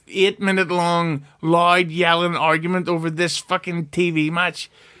huge, 8-minute long, loud yelling argument over this fucking TV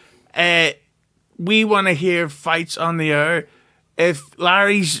match. We want to hear fights on the air. If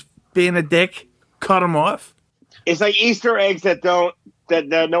Larry's being a dick, cut him off. It's like Easter eggs that no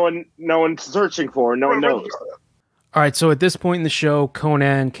one's searching for. No one knows. All right, so at this point in the show,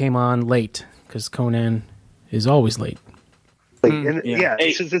 Conan came on late because Conan is always late. Yeah, Hey,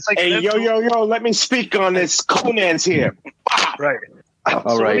 it's like yo, let me speak on this. Conan's here. right.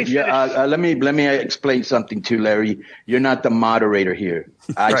 All So right. Let me explain something to Larry. You're not the moderator here.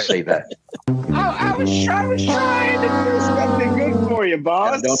 I say that. I was trying to do something good for you,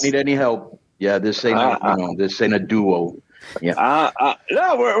 boss. I don't need any help. Yeah, this ain't this ain't a duo. Yeah.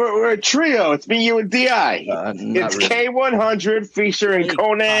 No, we're a trio. It's me, you, and Di. It's really. K100 featuring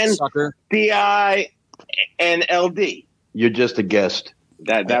Conan, Di, and LD. You're just a guest.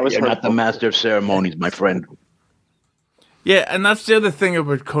 That was You're not the master of ceremonies, my friend. Yeah, and that's the other thing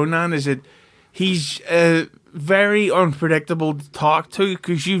about Conan is that he's very unpredictable to talk to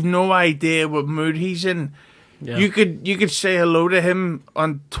because you've no idea what mood he's in. Yeah. You could say hello to him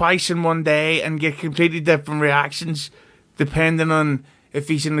on twice in one day and get completely different reactions depending on if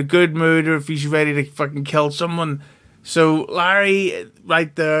he's in a good mood or if he's ready to fucking kill someone. So Larry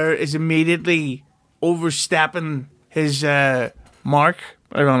right there is immediately overstepping his mark,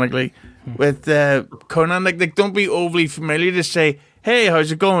 ironically, with Conan. Like, don't be overly familiar. Just say, "Hey,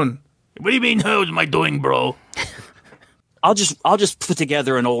 how's it going?" What do you mean, how's my doing, bro? I'll just put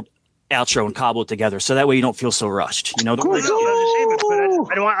together an old outro and cobble it together, so that way you don't feel so rushed. You know,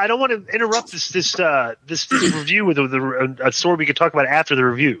 I don't want to interrupt this review with a story we can talk about after the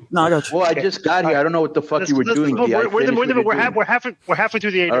review. No, I don't. Well, I just got here. I don't know what the fuck you were doing. We're halfway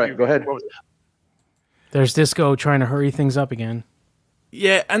through the AEW. All right, go ahead. There's Disco trying to hurry things up again.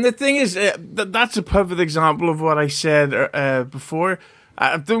 Yeah, and the thing is, that's a perfect example of what I said before.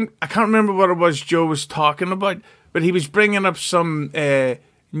 I can't remember what it was Joe was talking about, but he was bringing up some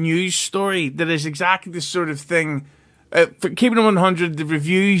news story that is exactly the sort of thing. For Keepin 100, the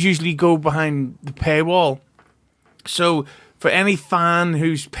reviews usually go behind the paywall. So for any fan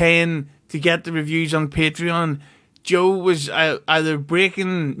who's paying to get the reviews on Patreon, Joe was either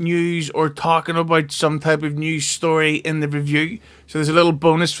breaking news or talking about some type of news story in the review. So there's a little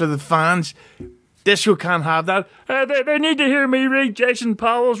bonus for the fans. Disco can't have that. They need to hear me read Jason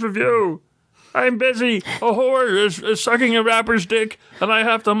Powell's review. I'm busy. A whore is sucking a rapper's dick, and I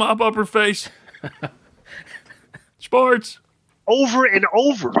have to mop up her face. Sports. Over and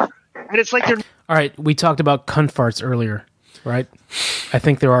over. And it's like they're... All right, we talked about cunt farts earlier, right? I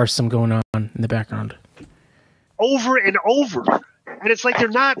think there are some going on in the background. Over and over. And it's like they're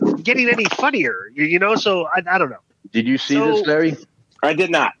not getting any funnier, you know? So, I don't know. Did you see this, Larry? I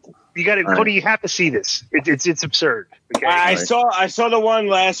did not. You got to, Cody. You have to see this. It's absurd. Okay? I saw the one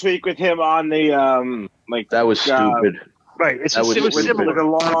last week with him on the that was stupid. Right. It was similar.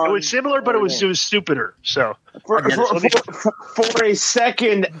 It was similar, but it was stupider. So for a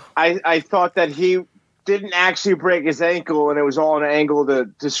second, I thought that he didn't actually break his ankle, and it was all an angle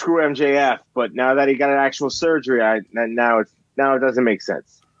to screw MJF. But now that he got an actual surgery, now it doesn't make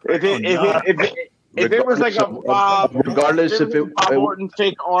sense. If it was like a Bob, regardless if it Bob Orton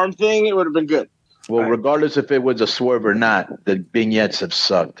fake arm thing, it would have been good. Well, regardless if it was a swerve or not, the vignettes have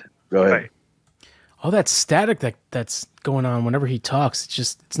sucked. Go ahead. Right. All that static that's going on whenever he talks,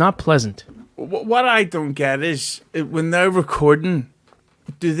 it's not pleasant. What I don't get is when they're recording,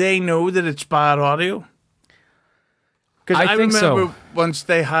 do they know that it's bad audio? Because I remember once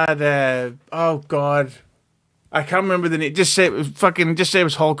they had oh god, I can't remember the name. Just say it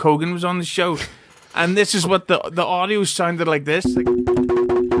was Hulk Hogan was on the show. And this is what the audio sounded like this. Like, while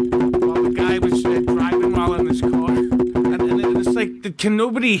the guy was driving while in his car. And it's like, can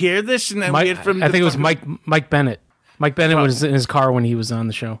nobody hear this? And then wait for him I think it was Mike Bennett. Mike Bennett was in his car when he was on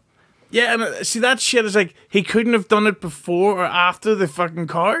the show. Yeah, and see, that shit is like, he couldn't have done it before or after the fucking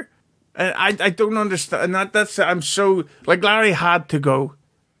car. And I don't understand. And that's I'm so, like, Larry had to go.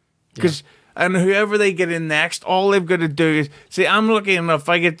 Because, and whoever they get in next, all they've got to do is, see, I'm lucky enough,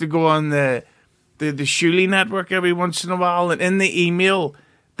 I get to go on the Shuley network every once in a while, and in the email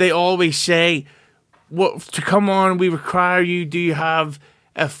they always say, "What to come on? We require you. Do you have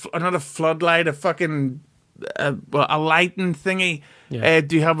another floodlight, a fucking a lighting thingy? Yeah.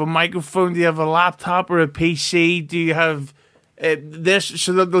 Do you have a microphone? Do you have a laptop or a PC? Do you have this?"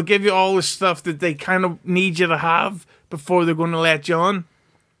 So they'll give you all the stuff that they kind of need you to have before they're going to let you on,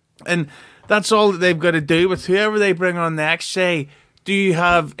 and that's all that they've got to do. With whoever they bring on next, say, "Do you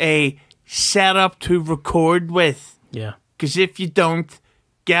have a set up to record with?" Yeah. Because if you don't,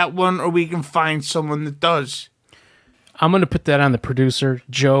 get one or we can find someone that does. I'm going to put that on the producer.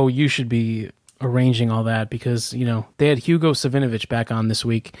 Joe, you should be arranging all that because, you know, they had Hugo Savinovich back on this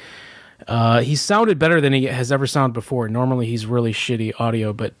week. He sounded better than he has ever sounded before. Normally he's really shitty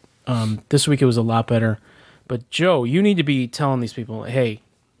audio, but this week it was a lot better. But Joe, you need to be telling these people, hey,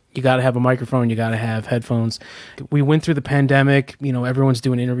 You got to have a microphone. You got to have headphones. We went through the pandemic. You know, everyone's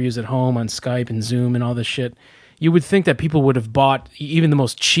doing interviews at home on Skype and Zoom and all this shit. You would think that people would have bought even the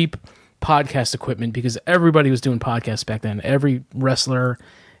most cheap podcast equipment because everybody was doing podcasts back then. Every wrestler,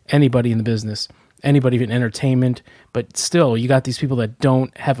 anybody in the business, anybody in entertainment. But still, you got these people that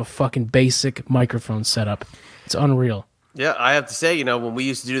don't have a fucking basic microphone setup. It's unreal. Yeah, I have to say, you know, when we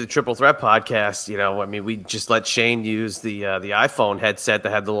used to do the Triple Threat podcast, you know, I mean, we just let Shane use the iPhone headset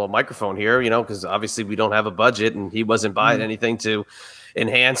that had the little microphone here, you know, because obviously we don't have a budget, and he wasn't buying anything to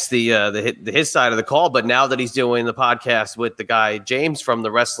enhance his side of the call. But now that he's doing the podcast with the guy James from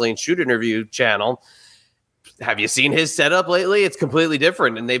the Wrestling Shoot Interview channel, have you seen his setup lately? It's completely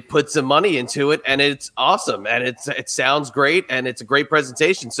different, and they put some money into it, and it's awesome, and it sounds great, and it's a great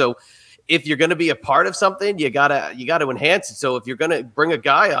presentation. So if you're going to be a part of something, you gotta enhance it. So if you're going to bring a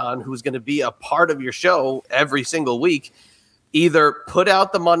guy on who's going to be a part of your show every single week, either put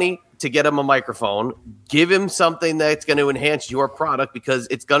out the money to get him a microphone, give him something that's going to enhance your product because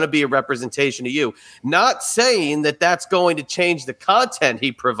it's going to be a representation of you. Not saying that that's going to change the content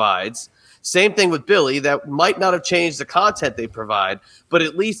he provides. Same thing with Billy. That might not have changed the content they provide, but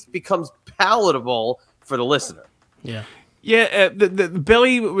at least becomes palatable for the listener. Yeah. Yeah, the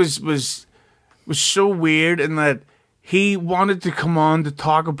Billy was so weird in that he wanted to come on to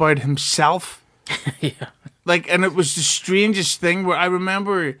talk about himself. Yeah. Like, and it was the strangest thing where I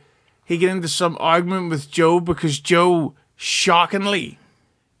remember he got into some argument with Joe because Joe, shockingly,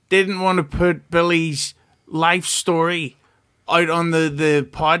 didn't want to put Billy's life story out on the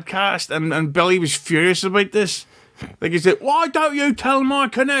podcast, and Billy was furious about this. Like, he said, why don't you tell my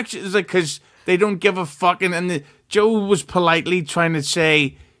connection? It's like, because they don't give a fucking, and Joe was politely trying to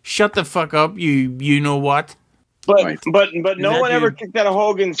say, shut the fuck up, you know what? But no one ever kicked out of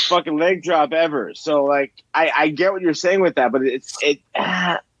Hogan's fucking leg drop ever. So like I get what you're saying with that, but it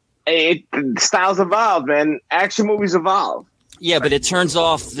styles evolve, man. Action movies evolve. Yeah, but it turns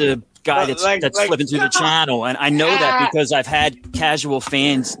off the guy that's flipping through the channel, and I know that because I've had casual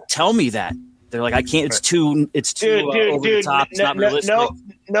fans tell me that. They're like, I can't. It's too over the top. It's not realistic.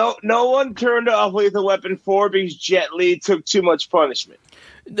 No one turned off Lethal Weapon 4 because Jet Li took too much punishment.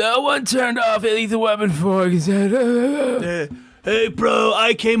 No one turned off Lethal Weapon 4 because hey, bro,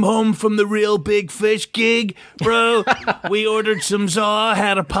 I came home from the Real Big Fish gig, bro. We ordered some Zaw,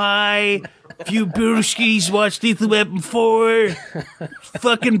 had a pie, a few brewskis, watched Lethal Weapon 4.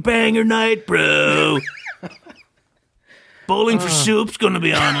 Fucking banger night, bro. Bowling for Soup's gonna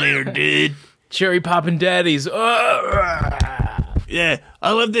be on later, dude. Cherry Poppin' Daddies. Yeah,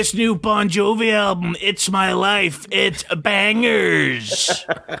 I love this new Bon Jovi album, It's My Life. It's bangers.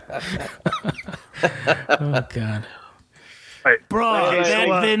 Oh, God. Bro,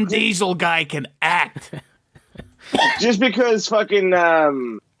 that Vin Diesel guy can act. Just because fucking,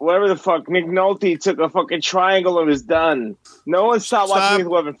 whatever the fuck, Nick Nolte took a fucking triangle and was done. No one stopped watching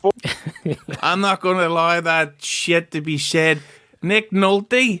Lethal Weapon 4. I'm not going to allow that shit to be said. Nick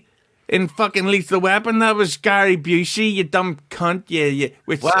Nolte in fucking Lethal Weapon, that was Gary Busey, you dumb cunt.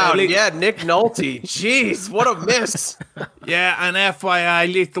 Wow, Nick Nolte. Jeez, what a miss. Yeah, and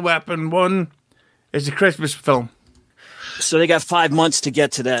FYI, Lethal Weapon 1 is a Christmas film. So they got 5 months to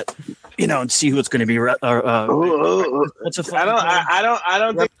get to that, you know, and see who it's going to be. What's a I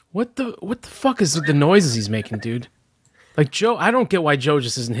don't think. What the fuck is with the noises he's making, dude? Like Joe, I don't get why Joe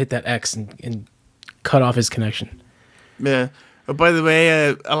just doesn't hit that X and cut off his connection. Yeah. Oh, by the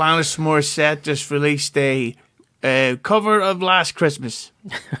way, Alanis Morissette just released a cover of Last Christmas.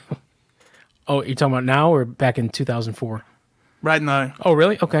 Oh, you're talking about now or back in 2004? Right now. Oh,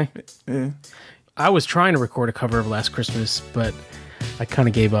 really? Okay. Yeah. I was trying to record a cover of Last Christmas, but I kind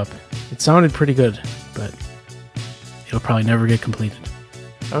of gave up. It sounded pretty good, but it'll probably never get completed.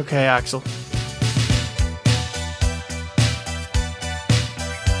 Okay, Axel.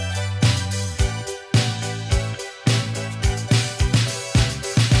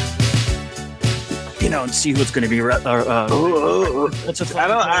 You know, and see who it's going to be. What's a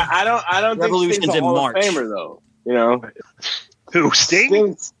I don't Revolution's think Sting's a in Hall March. of Famer, though. You know, who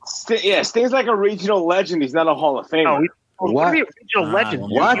Sting? Sting's like a regional legend. He's not a Hall of Famer. What? Regional legend.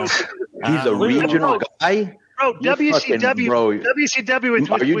 What? He's a regional guy? Bro,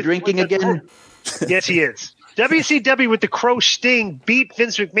 WCW. Are you drinking again? Yes, he is. WCW with the Crow Sting beat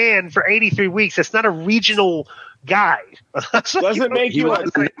Vince McMahon for 83 weeks. That's not a regional guy. Doesn't make you.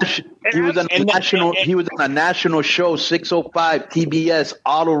 He was on a national show, 605 TBS,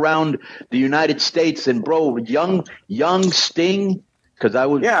 all around the United States. And bro, young Sting, because I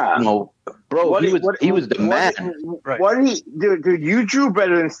was, bro, he was the man. Right. Dude, you drew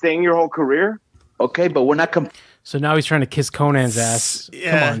better than Sting your whole career. Okay, but we're not. So now he's trying to kiss Conan's ass.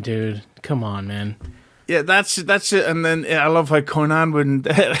 Yeah. Come on, dude. Come on, man. Yeah, that's it. And then I love how Conan wouldn't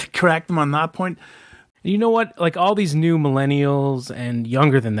correct him on that point. You know what? Like all these new millennials and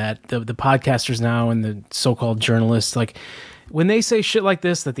younger than that, the podcasters now and the so-called journalists, like when they say shit like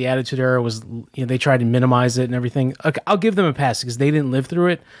this, that the Attitude Era was, they tried to minimize it and everything. Okay, I'll give them a pass because they didn't live through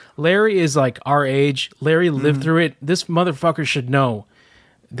it. Larry is like our age. Larry lived through it. This motherfucker should know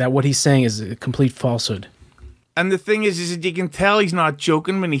that what he's saying is a complete falsehood. And the thing is that you can tell he's not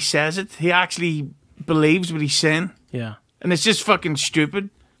joking when he says it. He actually believes what he's saying. Yeah. And it's just fucking stupid.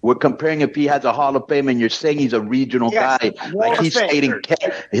 We're comparing if he has a Hall of Fame and you're saying he's a regional guy. Like he's stayed in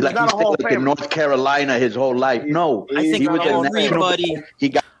North Carolina his whole life. No, I think he was everybody.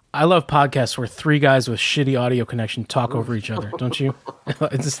 I love podcasts where three guys with shitty audio connection talk over each other. Don't you?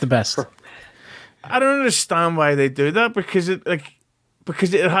 It's just the best. I don't understand why they do that because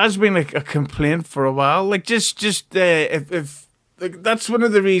it has been like a complaint for a while. Like if that's one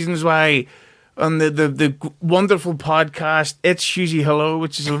of the reasons why on the wonderful podcast It's Hughesy Hello,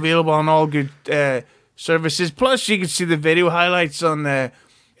 which is available on all good services. Plus, you can see the video highlights on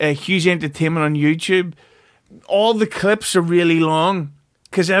Hughesy Entertainment on YouTube. All the clips are really long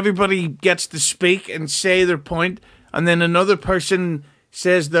because everybody gets to speak and say their point, and then another person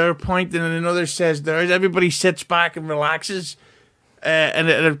says their point, and then another says theirs. Everybody sits back and relaxes, and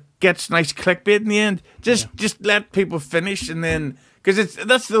it gets nice clickbait in the end. Just let people finish, and then because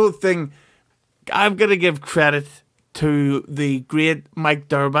that's the whole thing. I've got to give credit to the great Mike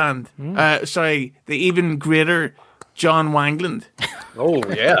Durband. The even greater John Wangland. Oh,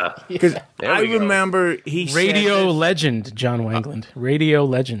 yeah. Because I remember he Radio legend, John Wangland. Radio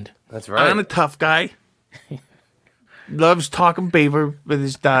legend. That's right. And a tough guy. Loves talking beaver with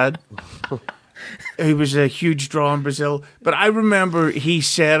his dad. He was a huge draw in Brazil. But I remember he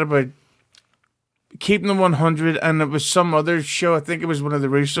said about Keeping the 100, and it was some other show. I think it was one of the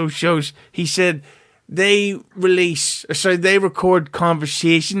Russo shows. He said they record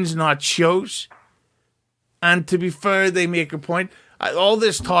conversations, not shows. And to be fair, they make a point. All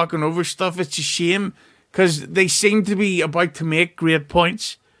this talking over stuff, it's a shame because they seem to be about to make great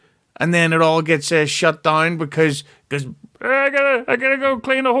points, and then it all gets shut down because I gotta go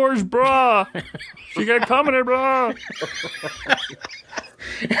clean a horse bra. She got coming, bra.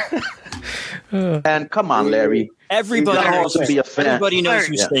 And come on, Larry. Everybody knows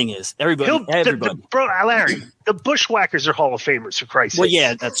who Sting is. Everybody. Larry, the Bushwhackers are Hall of Famers, for Christ's sake. Well,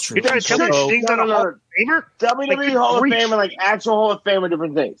 yeah, that's true. You're trying to tell me Sting's not a Hall of Famer? WWE Hall of Fame and like actual Hall of Fame are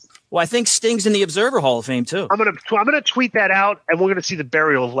different things. Well, I think Sting's in the Observer Hall of Fame too. I'm gonna tweet that out, and we're gonna see the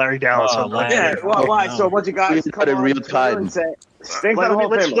burial of Larry Dallas. Yeah, why? So what you guys cut in real time? Sting's not a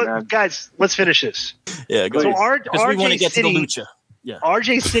Hall of Fame, guys, let's finish this. Yeah, go ahead. Because we want to get to the lucha. Yeah.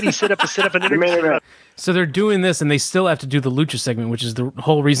 RJ City set up an interview. So they're doing this, and they still have to do the lucha segment, which is the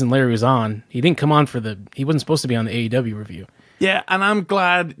whole reason Larry was on. He didn't come on he wasn't supposed to be on the AEW review. Yeah, and I'm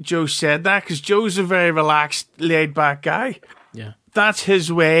glad Joe said that because Joe's a very relaxed, laid-back guy. Yeah. That's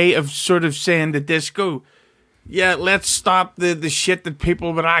his way of sort of saying to Disco, yeah, let's stop the shit that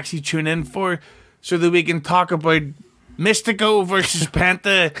people would actually tune in for so that we can talk about Mystico versus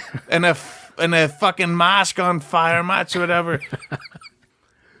Penta in a fucking mask on fire match or whatever.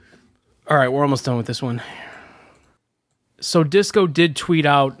 All right, we're almost done with this one. So Disco did tweet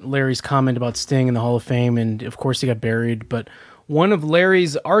out Larry's comment about Sting in the Hall of Fame, and of course he got buried. But one of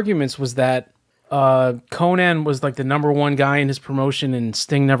Larry's arguments was that Conan was like the number one guy in his promotion, and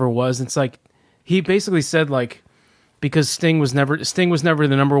Sting never was. It's like he basically said like because Sting was never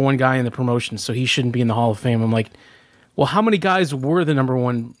the number one guy in the promotion, so he shouldn't be in the Hall of Fame. I'm like, well, how many guys were the number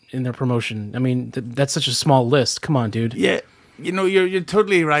one in their promotion? I mean, that's such a small list. Come on, dude. Yeah. You know, you're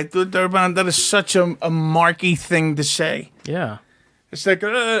totally right, Durban. That is such a marky thing to say. Yeah. It's like,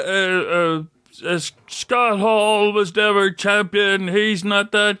 Scott Hall was never champion. He's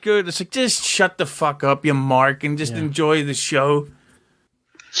not that good. It's like, just shut the fuck up, you mark, and just enjoy the show.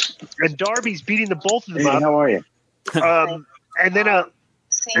 And Darby's beating the both of them up. How are you? And then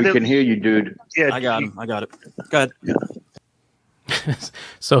we can hear you, dude. Yeah, I got him. Go ahead. Yeah.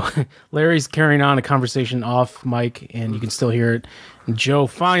 So Larry's carrying on a conversation off mic, and you can still hear it. And Joe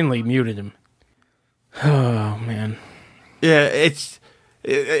finally muted him. Oh man. Yeah, it's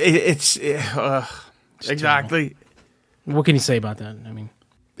exactly. What can you say about that? I mean,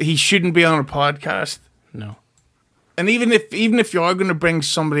 he shouldn't be on a podcast. No. And even if you are going to bring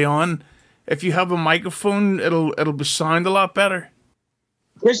somebody on, if you have a microphone, it'll sound a lot better.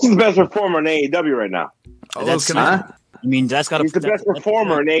 Christian's best performer in AEW right now. Oh, I mean, that's got. He's the best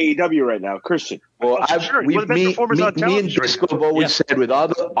performer in AEW right now, Christian. Well, me and Disco have always said with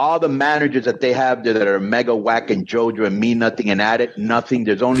all the managers that they have there that are mega whack and JoJo and mean nothing and at it nothing.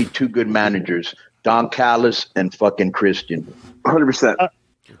 There's only two good managers: Don Callis and fucking Christian. 100%.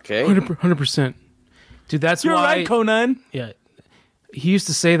 Okay, 100%. Dude, that's You're why. right, Conan. Yeah, he used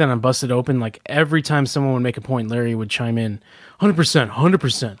to say that on Busted Open. Like every time someone would make a point, Larry would chime in, 100%,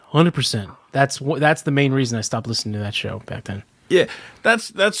 100%, 100%. That's the main reason I stopped listening to that show back then. Yeah,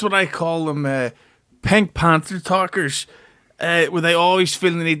 that's what I call them, Pink Panther talkers, where they always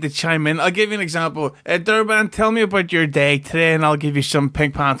feel the need to chime in. I'll give you an example. Durban, tell me about your day today, and I'll give you some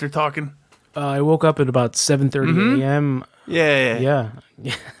Pink Panther talking. I woke up at about 7:30 a.m. Yeah.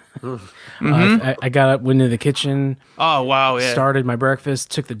 I got up, went into the kitchen. Oh wow! Yeah. Started my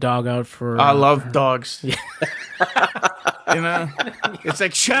breakfast. Took the dog out for. I love dogs. Yeah. You know, it's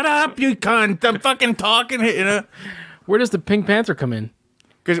like shut up, you cunt! I'm fucking talking. You know, where does the Pink Panther come in?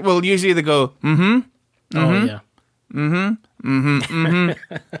 Because usually they go, Oh yeah.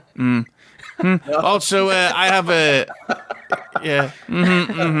 Also, I have a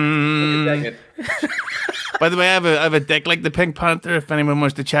By the way, I have a deck like the Pink Panther. If anyone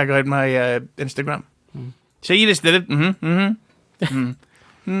wants to check out my Instagram, so you just did it.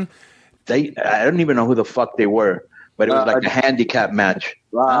 I don't even know who the fuck they were, but it was like a handicap match.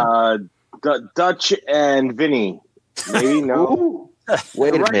 Dutch and Vinny. Maybe no.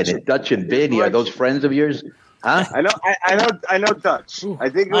 Wait a minute, Dutch and Vinny, are those friends of yours? Huh? I know Dutch. I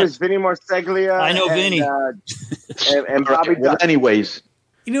think it was Vinny Marseglia. I know Vinny. And Bobby Dutch. Well, anyways.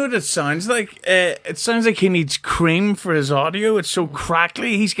 You know what it sounds like? It sounds like he needs cream for his audio. It's so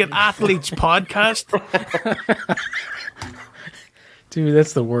crackly. He's got Athlete's podcast. Dude,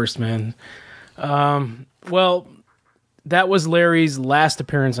 that's the worst, man. Well, that was Larry's last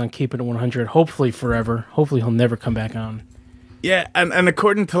appearance on Keepin' It 100. Hopefully forever. Hopefully he'll never come back on. Yeah, and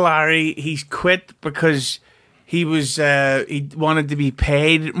according to Larry, he's quit because he wanted to be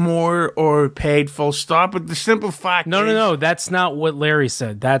paid more or paid full stop. But the simple fact is... No, that's not what Larry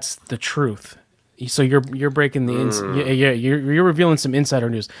said. That's the truth. So you're breaking the you're revealing some insider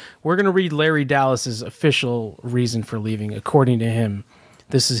news. We're gonna read Larry Dallas's official reason for leaving. According to him,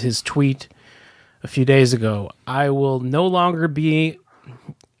 this is his tweet a few days ago. I will no longer be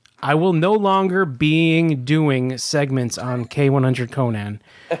doing segments on K100 Conan.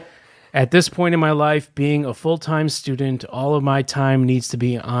 At this point in my life, being a full-time student, all of my time needs to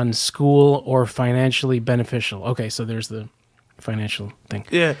be on school or financially beneficial. Okay, so there's the financial thing.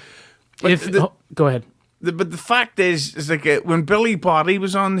 Yeah. Go ahead. But the fact is like when Billy Body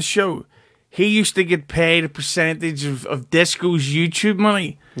was on the show, he used to get paid a percentage of Disco's YouTube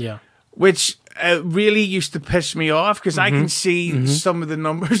money. Yeah. Which really used to piss me off because I can see some of the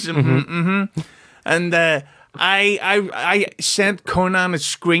numbers. And I sent Conan a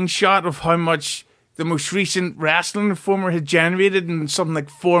screenshot of how much the most recent wrestling performer had generated in something like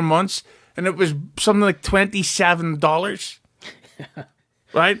 4 months, and it was something like $27.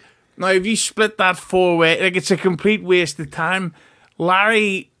 Right? Now, if you split that 4 ways, like it's a complete waste of time.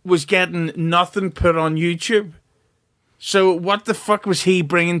 Larry was getting nothing put on YouTube. So what the fuck was he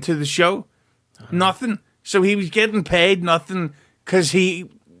bringing to the show? Nothing. So he was getting paid nothing because he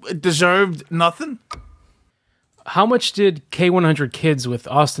deserved nothing. How much did K100 Kids with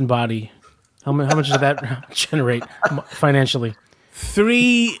Austin Body, how much did that generate financially?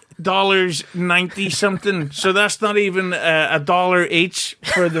 $3.90 something. So that's not even $1 each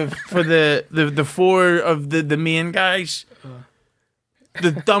for the four of the main guys.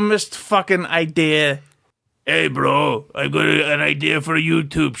 The dumbest fucking idea. Hey, bro, I've got an idea for a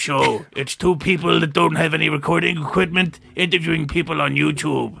YouTube show. It's two people that don't have any recording equipment interviewing people on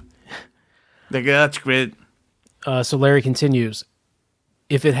YouTube. Like, that's great. So Larry continues.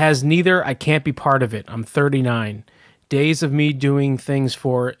 If it has neither, I can't be part of it. I'm 39. Days of me doing things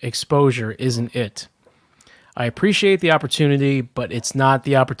for exposure isn't it. I appreciate the opportunity, but it's not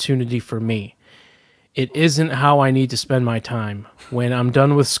the opportunity for me. It isn't how I need to spend my time. When I'm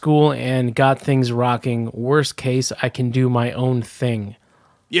done with school and got things rocking, worst case, I can do my own thing.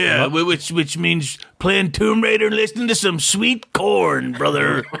 Yeah, which means playing Tomb Raider and listening to some sweet corn,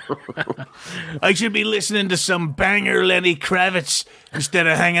 brother. I should be listening to some banger Lenny Kravitz instead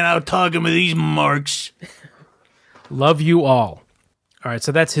of hanging out talking with these marks. Love you all. All right,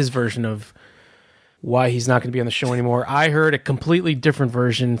 so that's his version of why he's not going to be on the show anymore. I heard a completely different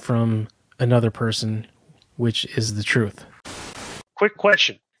version from another person, which is the truth. Quick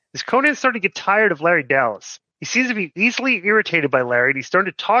question. Is Conan starting to get tired of Larry Dallas? He seems to be easily irritated by Larry, and he's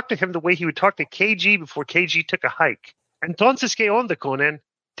starting to talk to him the way he would talk to KG before KG took a hike. Entonces, ¿qué onda, Conan?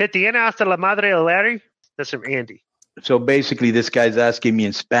 ¿Te tiene hasta la madre de Larry? That's from Andy. So basically, this guy's asking me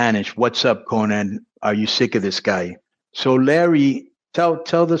in Spanish, "What's up, Conan? Are you sick of this guy?" So Larry, tell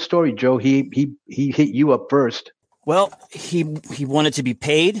the story, Joe. He hit you up first. Well, he wanted to be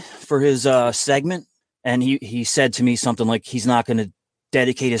paid for his segment, and he said to me something like he's not going to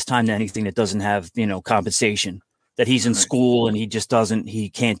dedicate his time to anything that doesn't have compensation. That he's in school and he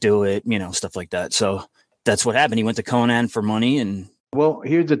can't do it, stuff like that. So that's what happened. He went to Conan for money and. Well,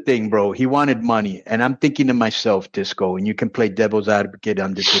 here's the thing, bro. He wanted money. And I'm thinking to myself, Disco, and you can play devil's advocate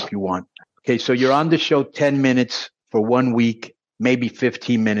on this if you want. Okay, so you're on the show 10 minutes for 1 week, maybe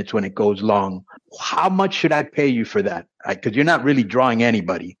 15 minutes when it goes long. How much should I pay you for that? Because you're not really drawing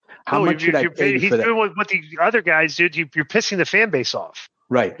anybody. How much should I pay you for that? He's doing what the other guys do. You're pissing the fan base off.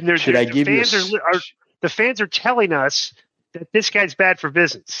 Right. Should I give you the fans are telling us that this guy's bad for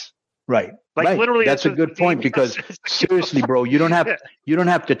business. Right. Like right. literally, that's a good point because seriously, bro, you don't have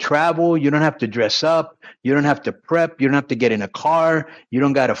to travel, you don't have to dress up, you don't have to prep, you don't have to get in a car, you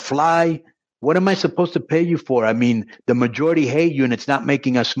don't got to fly. What am I supposed to pay you for? I mean, the majority hate you and it's not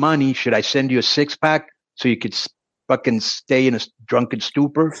making us money. Should I send you a 6-pack so you could fucking stay in a drunken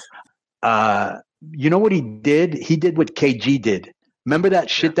stupor? You know what he did? He did what KG did. Remember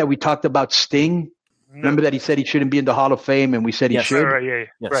that shit that we talked about Sting? Remember that he said he shouldn't be in the Hall of Fame, and we said he should. Right, yeah.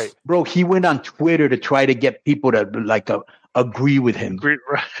 Yes. Right, bro. He went on Twitter to try to get people to agree with him. Right.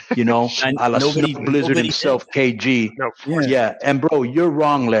 You know, a la Blizzard himself, KG. No, yeah, and bro, you're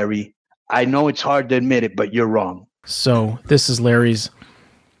wrong, Larry. I know it's hard to admit it, but you're wrong. So this is Larry's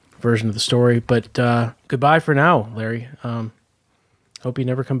version of the story, but goodbye for now, Larry. Hope you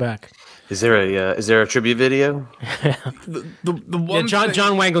never come back. Is there a tribute video? the one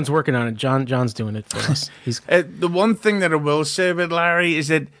John Wangland's working on it. John's doing it for us. He's the one thing that I will say about Larry is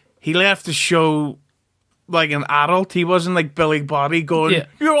that he left the show like an adult. He wasn't like Billy Bobby going,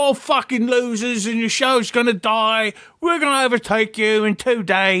 "You're all fucking losers and your show's gonna die. We're gonna overtake you in 2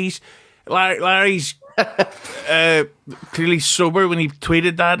 days." Larry's clearly sober when he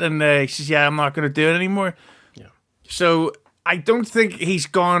tweeted that, and he says, "Yeah, I'm not gonna do it anymore." Yeah. So. I don't think he's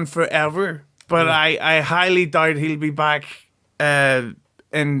gone forever, but I highly doubt he'll be back in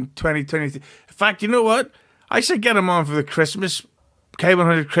 2023. In fact, you know what? I should get him on for the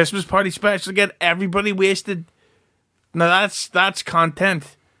K100 Christmas party special. Get everybody wasted. Now that's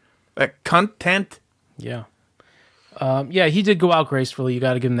content. Content. Yeah. He did go out gracefully. You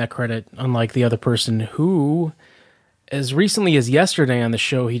got to give him that credit. Unlike the other person who, as recently as yesterday on the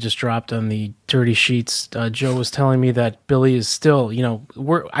show he just dropped on the Dirty Sheets, Joe was telling me that Billy is still,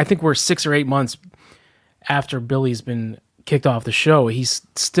 I think we're 6 or 8 months after Billy's been kicked off the show. He's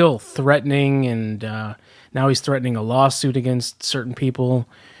still threatening, and now he's threatening a lawsuit against certain people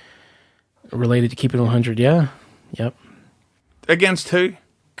related to Keepin 100. Yeah. Yep. Against who?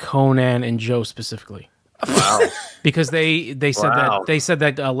 Conan and Joe specifically. Wow. Because they said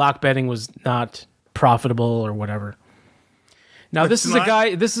that lock betting was not profitable or whatever. Now, this is a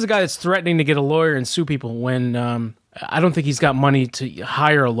guy that's threatening to get a lawyer and sue people when I don't think he's got money to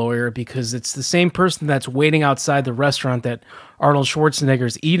hire a lawyer, because it's the same person that's waiting outside the restaurant that Arnold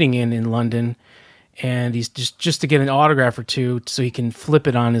Schwarzenegger's eating in London, and he's just to get an autograph or two so he can flip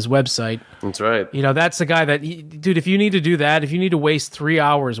it on his website. That's right. That's the guy that, dude, if you need to do that, if you need to waste 3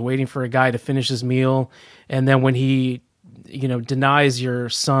 hours waiting for a guy to finish his meal, and then when he, denies your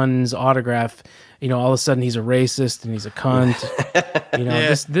son's autograph, all of a sudden he's a racist and he's a cunt.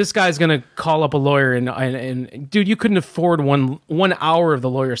 This guy's gonna call up a lawyer and dude, you couldn't afford one hour of the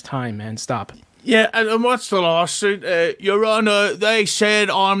lawyer's time, man. Stop. Yeah, and what's the lawsuit? Your Honor, they said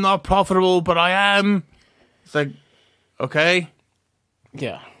I'm not profitable, but I am. It's like, okay.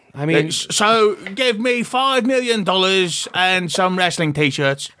 Yeah, I mean, so give me $5 million and some wrestling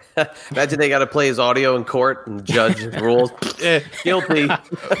T-shirts. Imagine they got to play his audio in court and the judge rules. Guilty.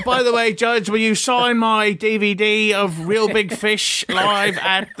 By the way, Judge, will you sign my DVD of Real Big Fish live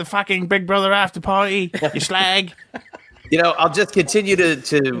at the fucking Big Brother after party? You slag. I'll just continue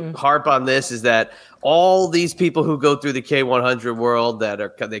to harp on this, is that all these people who go through the K100 world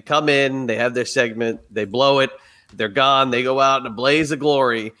they come in, they have their segment, they blow it, they're gone, they go out in a blaze of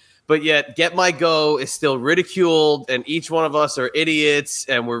glory. But yet, Get My Go is still ridiculed, and each one of us are idiots,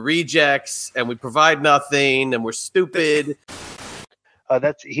 and we're rejects, and we provide nothing, and we're stupid.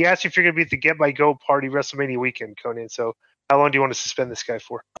 He asked you if you're going to be at the Get My Go party WrestleMania weekend, Conan. So how long do you want to suspend this guy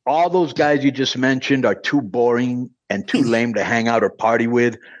for? All those guys you just mentioned are too boring and too lame to hang out or party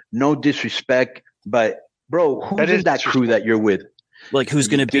with. No disrespect, but, bro, who's in that crew that you're with? Like, who's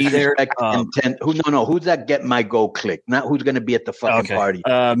going to be there? Who's that Get My Go clique? Not who's going to be at the fucking party.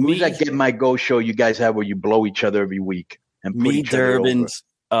 Who's that Get My Go show you guys have where you blow each other every week? And Durbin,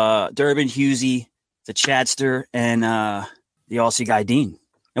 Hughesy, the Chadster, and the Aussie guy Dean.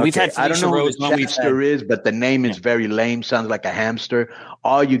 And we've had I don't know who Rose the Chadster is, but the name is very lame. Sounds like a hamster.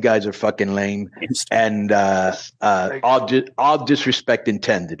 All you guys are fucking lame, and all disrespect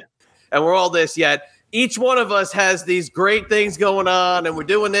intended. And we're all this yet. Each one of us has these great things going on, and we're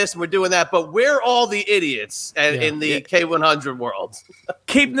doing this and we're doing that, but we're all the idiots in the K100 world.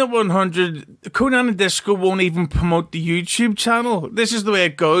 Keeping it 100, Conan and Disco won't even promote the YouTube channel. This is the way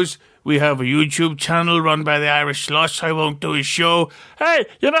it goes. We have a YouTube channel run by the Irish Slush. I won't do his show. Hey,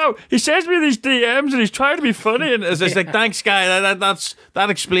 he sends me these DMs and he's trying to be funny. And it's like, thanks, guy. That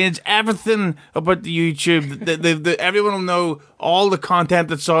explains everything about the YouTube. Everyone will know all the content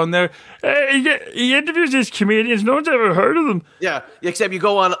that's on there. He interviews these comedians. No one's ever heard of them. Yeah, except you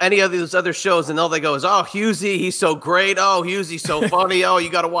go on any of those other shows and all they go is, oh, Hughesy, he's so great. Oh, Hughesy's so funny. Oh,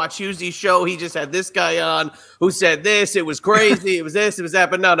 you got to watch Hughesy's show. He just had this guy on who said this. It was crazy. It was this. It was that.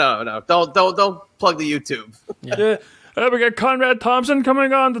 But no. Don't plug the YouTube. Yeah. We got Conrad Thompson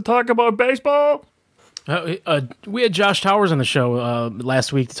coming on to talk about baseball. We had Josh Towers on the show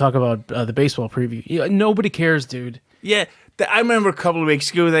last week to talk about the baseball preview. Nobody cares, dude. Yeah, I remember a couple of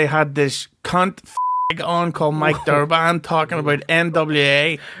weeks ago they had this cunt on called Mike Durban talking about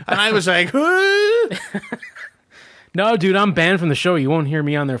NWA, and I was like, no, dude, I'm banned from the show. You won't hear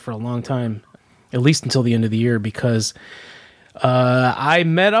me on there for a long time, at least until the end of the year, because I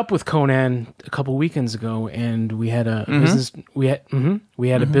met up with Conan a couple weekends ago, and we had a business. We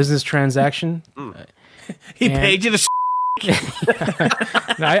had a business transaction. He paid you to.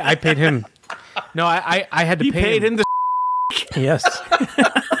 No, I paid him. No, I had to pay. You paid him to. Yes.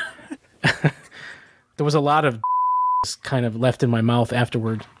 There was a lot of kind of left in my mouth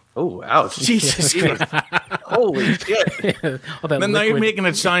afterward. Oh, ouch. Jesus. Holy shit. Then now you're making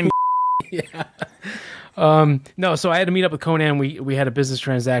it sign. Yeah. No, so I had to meet up with Conan. We had a business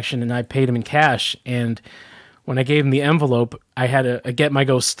transaction, and I paid him in cash. And when I gave him the envelope, I had a Get My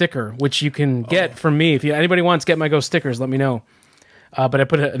Go sticker, which you can get from me. If anybody wants Get My Go stickers, let me know. But I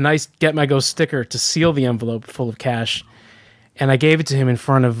put a nice Get My Go sticker to seal the envelope full of cash, and I gave it to him in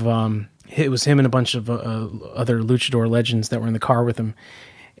front of. It was him and a bunch of other luchador legends that were in the car with him,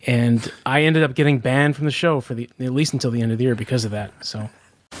 and I ended up getting banned from the show for at least until the end of the year because of that. So.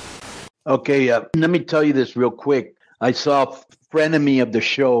 Okay, let me tell you this real quick. I saw a frenemy of the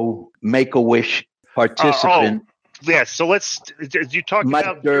show, Make-A-Wish participant. Yes, so you talk Mike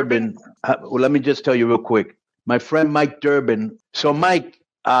about Durbin. Well, let me just tell you real quick. My friend Mike Durbin. So, Mike,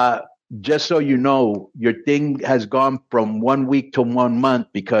 just so you know, your thing has gone from 1 week to 1 month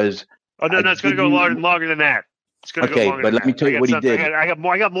because... Oh, no, it's going to go longer than that. It's going to go longer but let me tell you what he did. I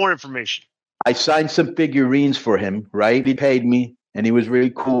got more information. I signed some figurines for him, right? He paid me, and he was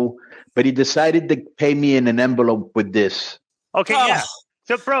really cool. But he decided to pay me in an envelope with this. Okay, yeah.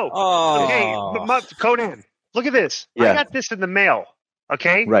 So, bro, Conan, look at this. Yeah. I got this in the mail,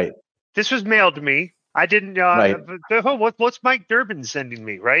 okay? Right. This was mailed to me. I didn't, right. What's Mike Durbin sending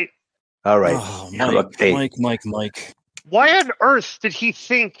me, right? All right. Oh, Mike. Why on earth did he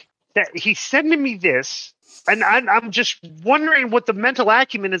think that he's sending me this? And I'm just wondering what the mental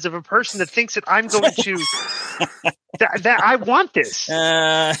acumen is of a person that thinks that I'm going to that I want this.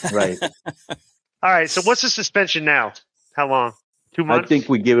 Right. All right. So what's the suspension now? How long? 2 months? I think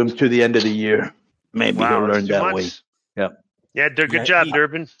we give him to the end of the year. Maybe he'll learn that way. Yeah. Yeah. Good job,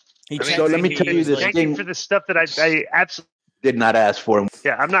 Durbin. So let me tell you this thank thing. you for the stuff that I absolutely did not ask for him.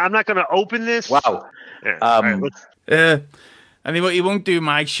 Yeah. I'm not going to open this. Wow. Yeah, and he won't do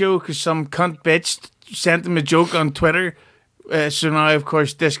my show because some cunt bitch sent him a joke on Twitter. So now, of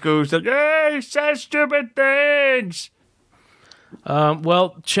course, Disco's like, hey, he says stupid things.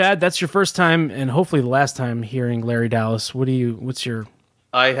 Well, Chad, that's your first time and hopefully the last time hearing Larry Dallas. What's your...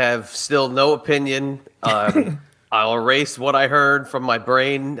 I have still no opinion. I'll erase what I heard from my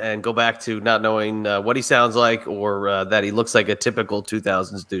brain and go back to not knowing what he sounds like or that he looks like a typical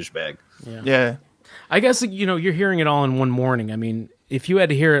 2000s douchebag. Yeah. I guess, you're hearing it all in one morning. I mean, if you had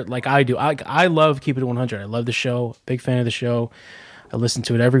to hear it like I do, I love Keep It 100. I love the show. Big fan of the show. I listen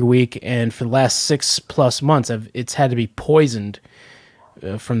to it every week. And for the last 6+ months, it's had to be poisoned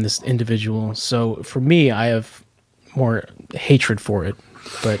from this individual. So for me, I have more hatred for it.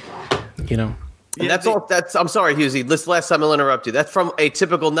 But, And I'm sorry, Hughesy. This last time I'll interrupt you. That's from a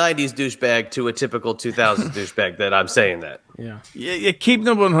typical 90s douchebag to a typical 2000s douchebag that I'm saying that. Yeah. Keeping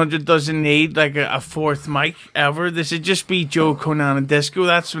It 100 doesn't need like a fourth mic ever. This should just be Joe, Conan, and Disco.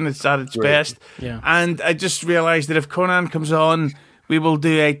 That's when it's at its best. Yeah. And I just realized that if Conan comes on we will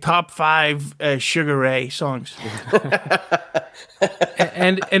do a top 5 Sugar Ray songs.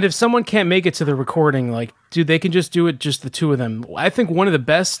 and if someone can't make it to the recording, like, dude, they can just do it, just the two of them. I think one of the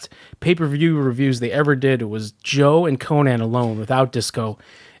best pay-per-view reviews they ever did was Joe and Conan alone without Disco.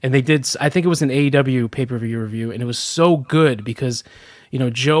 And they did, I think it was an AEW pay-per-view review, and it was so good because, you know,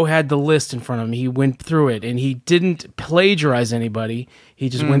 Joe had the list in front of him. He went through it, and he didn't plagiarize anybody. He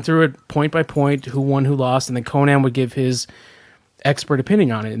just went through it point by point, who won, who lost, and then Conan would give his expert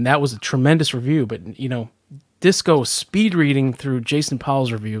opinion on it, and that was a tremendous review. But, you know, Disco speed reading through Jason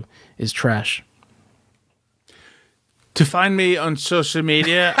Powell's review is trash. To find me on social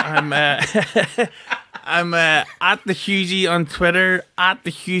media, I'm I'm at the Hughesy on Twitter, at the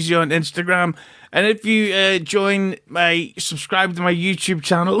Hughesy on Instagram, and if you subscribe to my YouTube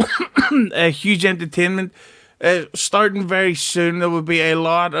channel, Huge Entertainment, starting very soon, there will be a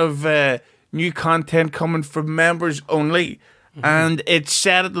lot of new content coming from members only, and it's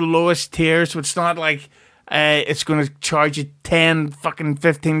set at the lowest tier, so it's not like it's going to charge you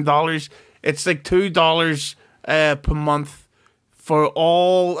 $15. It's like $2 per month for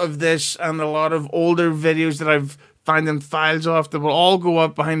all of this and a lot of older videos that I've found in files off that will all go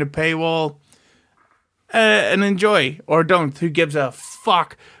up behind a paywall and enjoy, or don't. Who gives a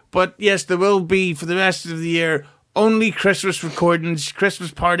fuck? But yes, there will be for the rest of the year only Christmas recordings,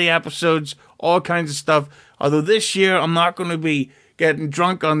 Christmas party episodes, all kinds of stuff. Although this year I'm not going to be getting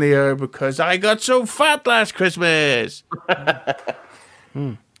drunk on the air because I got so fat last Christmas.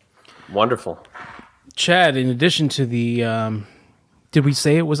 Wonderful. Chad, in addition to the, did we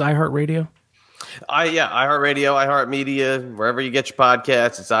say it was iHeartRadio? iHeartRadio, iHeartMedia, wherever you get your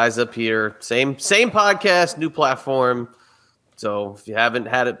podcasts, it's Eyes Up Here. Same podcast, new platform. So if you haven't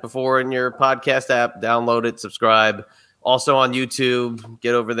had it before in your podcast app, download it, subscribe. Also on YouTube,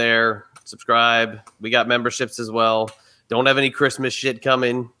 get over there, subscribe. We got memberships as well. Don't have any Christmas shit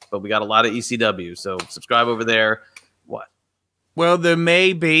coming, but we got a lot of ECW. So subscribe over there. What? Well, there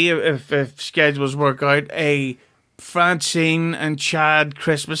may be, if schedules work out, a Francine and Chad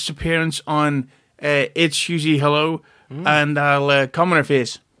Christmas appearance on It's Hughesy Hello, and I'll come on her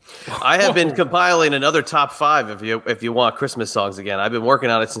face. I have been compiling another top 5 if you want Christmas songs again. I've been working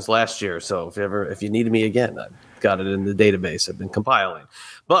on it since last year, so if you needed me again, I've got it in the database. I've been compiling.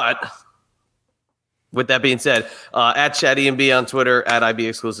 But with that being said, at ChatEMB on Twitter, at IB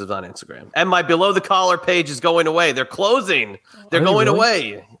Exclusives on Instagram. And my Below the Collar page is going away. They're closing. They're going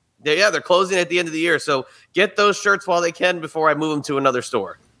away. They're closing at the end of the year. So get those shirts while they can before I move them to another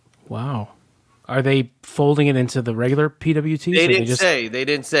store. Wow. Are they folding it into the regular PWT? They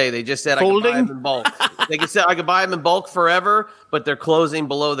didn't say. They just said folding? I could buy them in bulk. They said I could buy them in bulk forever, but they're closing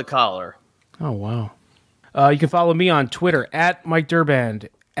Below the Collar. Oh, wow. You can follow me on Twitter, at Mike Durband,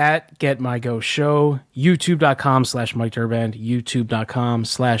 at GetMyGoShow, YouTube.com/Mike Durband,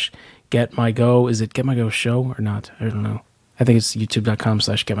 YouTube.com/GetMyGo. Is it Get My Go Show or not? I don't know. I think it's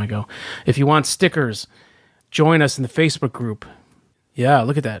YouTube.com/GetMyGo. If you want stickers, join us in the Facebook group. Yeah,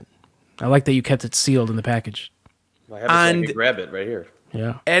 look at that. I like that you kept it sealed in the package. I have I can grab it right here.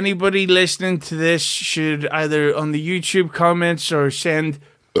 Yeah. Anybody listening to this should either on the YouTube comments or send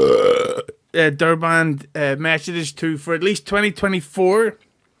Durband messages to, for at least 2024,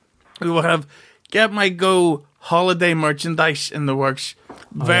 we will have Get My Go holiday merchandise in the works.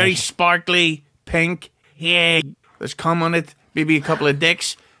 Very sparkly, pink. Yeah, there's cum on it. Maybe a couple of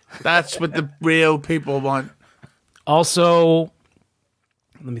dicks. That's what the real people want. Also,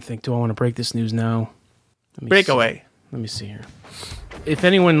 let me think. Do I want to break this news now? Breakaway. Let me see here. If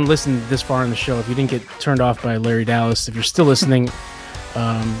anyone listened this far in the show, if you didn't get turned off by Larry Dallas, if you're still listening,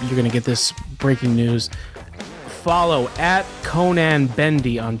 you're going to get this breaking news. Follow at Conan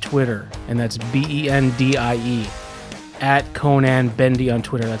Bendy on Twitter, and that's BENDIE. At Conan Bendy on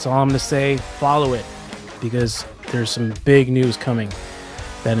Twitter. That's all I'm going to say. Follow it, because there's some big news coming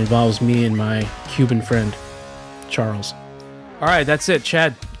that involves me and my Cuban friend, Charles. All right, that's it.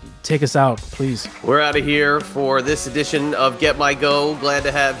 Chad, take us out, please. We're out of here for this edition of Get My Go. Glad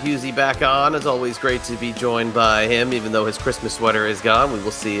to have Hughesy back on. It's always great to be joined by him, even though his Christmas sweater is gone. We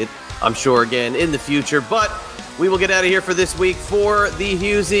will see it, I'm sure, again in the future. But we will get out of here for this week. For the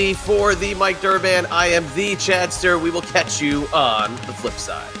Hughesy, for the Mike Durband, I am the Chadster. We will catch you on the flip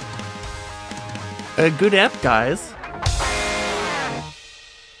side. Good app, guys.